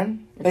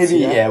 59. Maybe,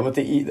 yeah, with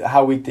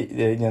how weak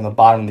the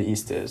bottom of the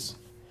East is.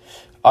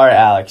 All right,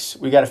 Alex,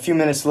 we got a few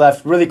minutes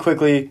left. Really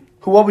quickly,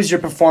 what was your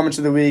performance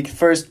of the week?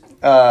 First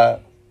week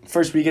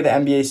of the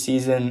NBA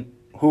season,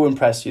 who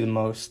impressed you the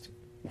most?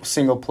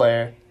 Single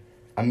player.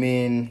 I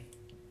mean,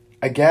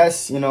 I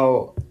guess, I'm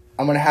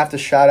going to have to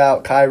shout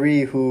out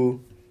Kyrie, who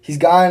he's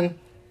gotten,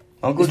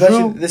 Uncle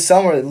especially Drew. This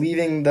summer,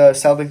 leaving the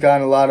Celtics,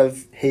 gotten a lot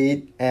of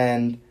hate,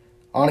 and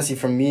honestly,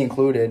 from me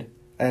included,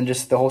 and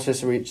just the whole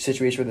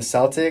situation with the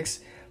Celtics.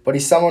 But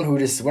he's someone who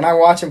just, when I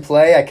watch him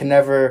play, I can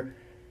never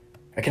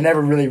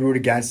really root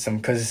against him,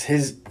 because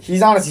he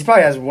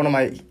probably has one of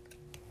my,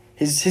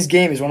 his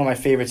game is one of my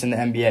favorites in the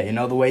NBA,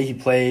 the way he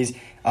plays.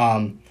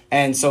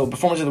 And so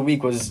performance of the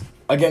week was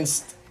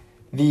against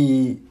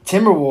the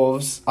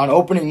Timberwolves on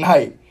opening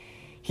night.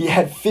 He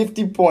had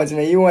 50 points,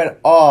 and he went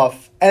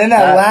off. And then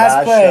that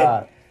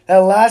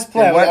last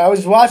play, I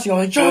was watching, I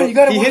was like, John, you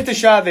got to... He hit the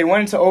shot, they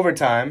went into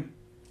overtime.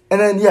 And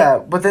then,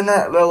 but then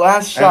the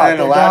last shot,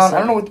 they were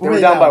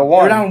down by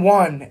 1. They were down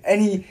 1,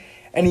 and he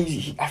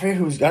I forget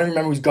I don't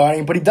remember who's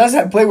guarding him, but he does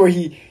that play where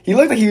he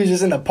looked like he was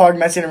just in the park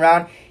messing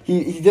around.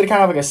 He did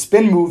kind of like a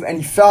spin move,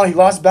 and he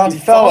lost balance.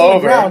 He fell over.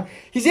 The ground.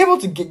 He's able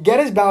to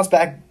get his bounce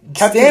back,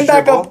 stand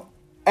back up,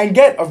 and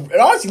it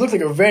honestly looked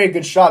like a very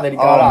good shot that he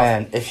got off. Oh,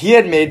 man. If he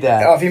had made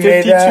that,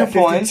 52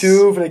 points,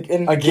 52 for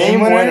a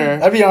game winner,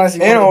 that'd be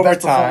honestly one of the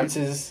best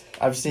performances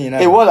I've seen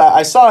ever. It was.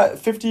 I saw it.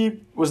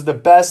 50 was the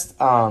best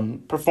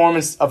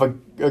performance of a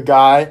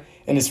guy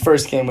in his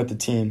first game with the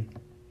team.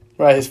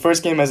 Right, his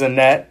first game as a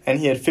net, and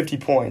he had 50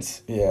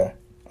 points. Yeah.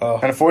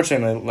 And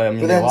unfortunately,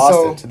 they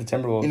lost it to the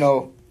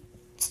Timberwolves.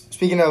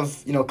 Speaking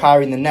of,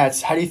 Kyrie and the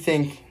Nets, how do you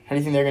think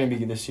they're going to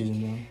be this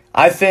season, though?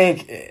 I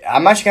think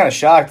I'm actually kind of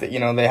shocked that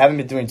they haven't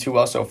been doing too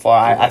well so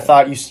far. I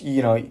thought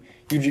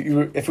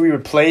if we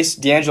replace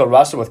D'Angelo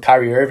Russell with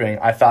Kyrie Irving,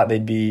 I thought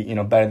they'd be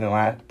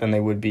better than they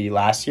would be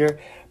last year.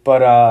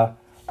 But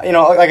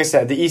like I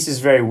said, the East is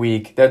very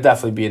weak. They'll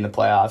definitely be in the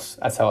playoffs.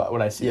 That's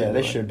what I see. Yeah,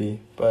 they should be,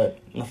 but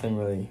nothing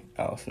really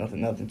else.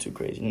 Nothing too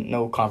crazy.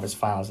 No conference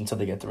finals until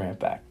they get Durant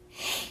back.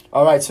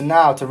 All right, so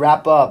now to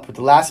wrap up with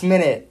the last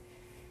minute,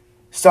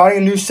 starting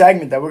a new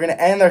segment that we're going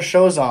to end our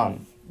shows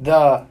on,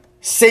 the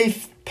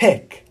Safe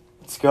Pick.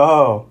 Let's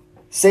go.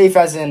 Safe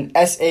as in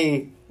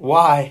SAYF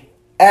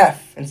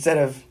instead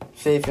of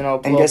safe,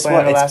 And guess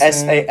what? It's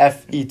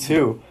SAFE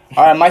too.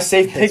 All right, my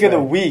safe pick of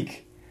the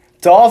week.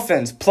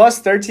 Dolphins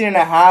plus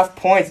 13.5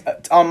 points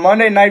on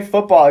Monday Night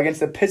Football against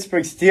the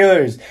Pittsburgh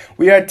Steelers.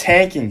 We are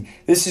tanking.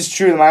 This is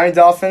true. The Miami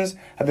Dolphins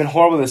have been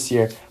horrible this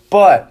year.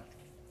 But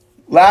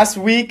last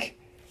week,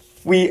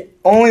 we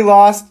only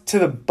lost to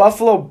the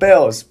Buffalo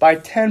Bills by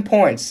 10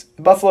 points.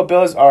 The Buffalo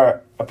Bills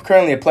are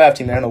currently a playoff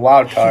team. They're in the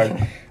wild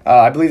card.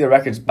 I believe their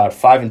record's about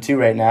 5-2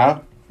 right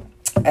now.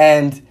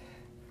 And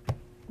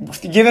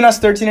giving us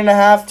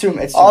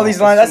 13.5, all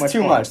these lines, that's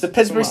too much. The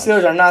Pittsburgh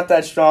Steelers are not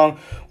that strong.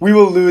 We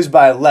will lose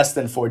by less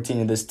than 14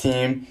 to this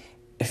team.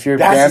 If you're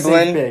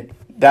gambling,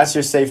 That's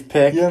your safe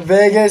pick. You're in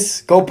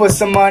Vegas. Go put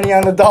some money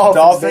on the Dolphins.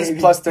 Dolphins baby.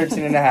 plus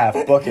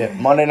 13.5. Book it.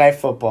 Monday Night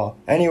Football.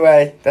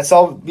 Anyway, that's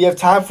all we have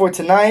time for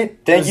tonight.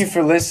 Thank you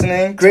for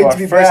listening. great to our to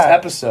be first back.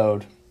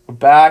 episode. We're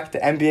back. The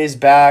NBA's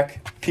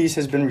back. Peace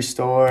has been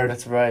restored.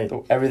 That's right.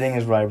 Everything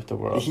is right with the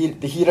The world.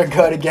 Heat are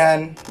good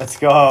again. Let's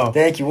go.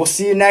 Thank you. We'll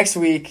see you next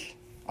week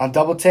on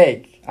Double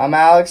Take. I'm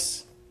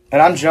Alex.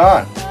 And I'm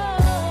John.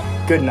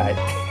 Good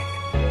night.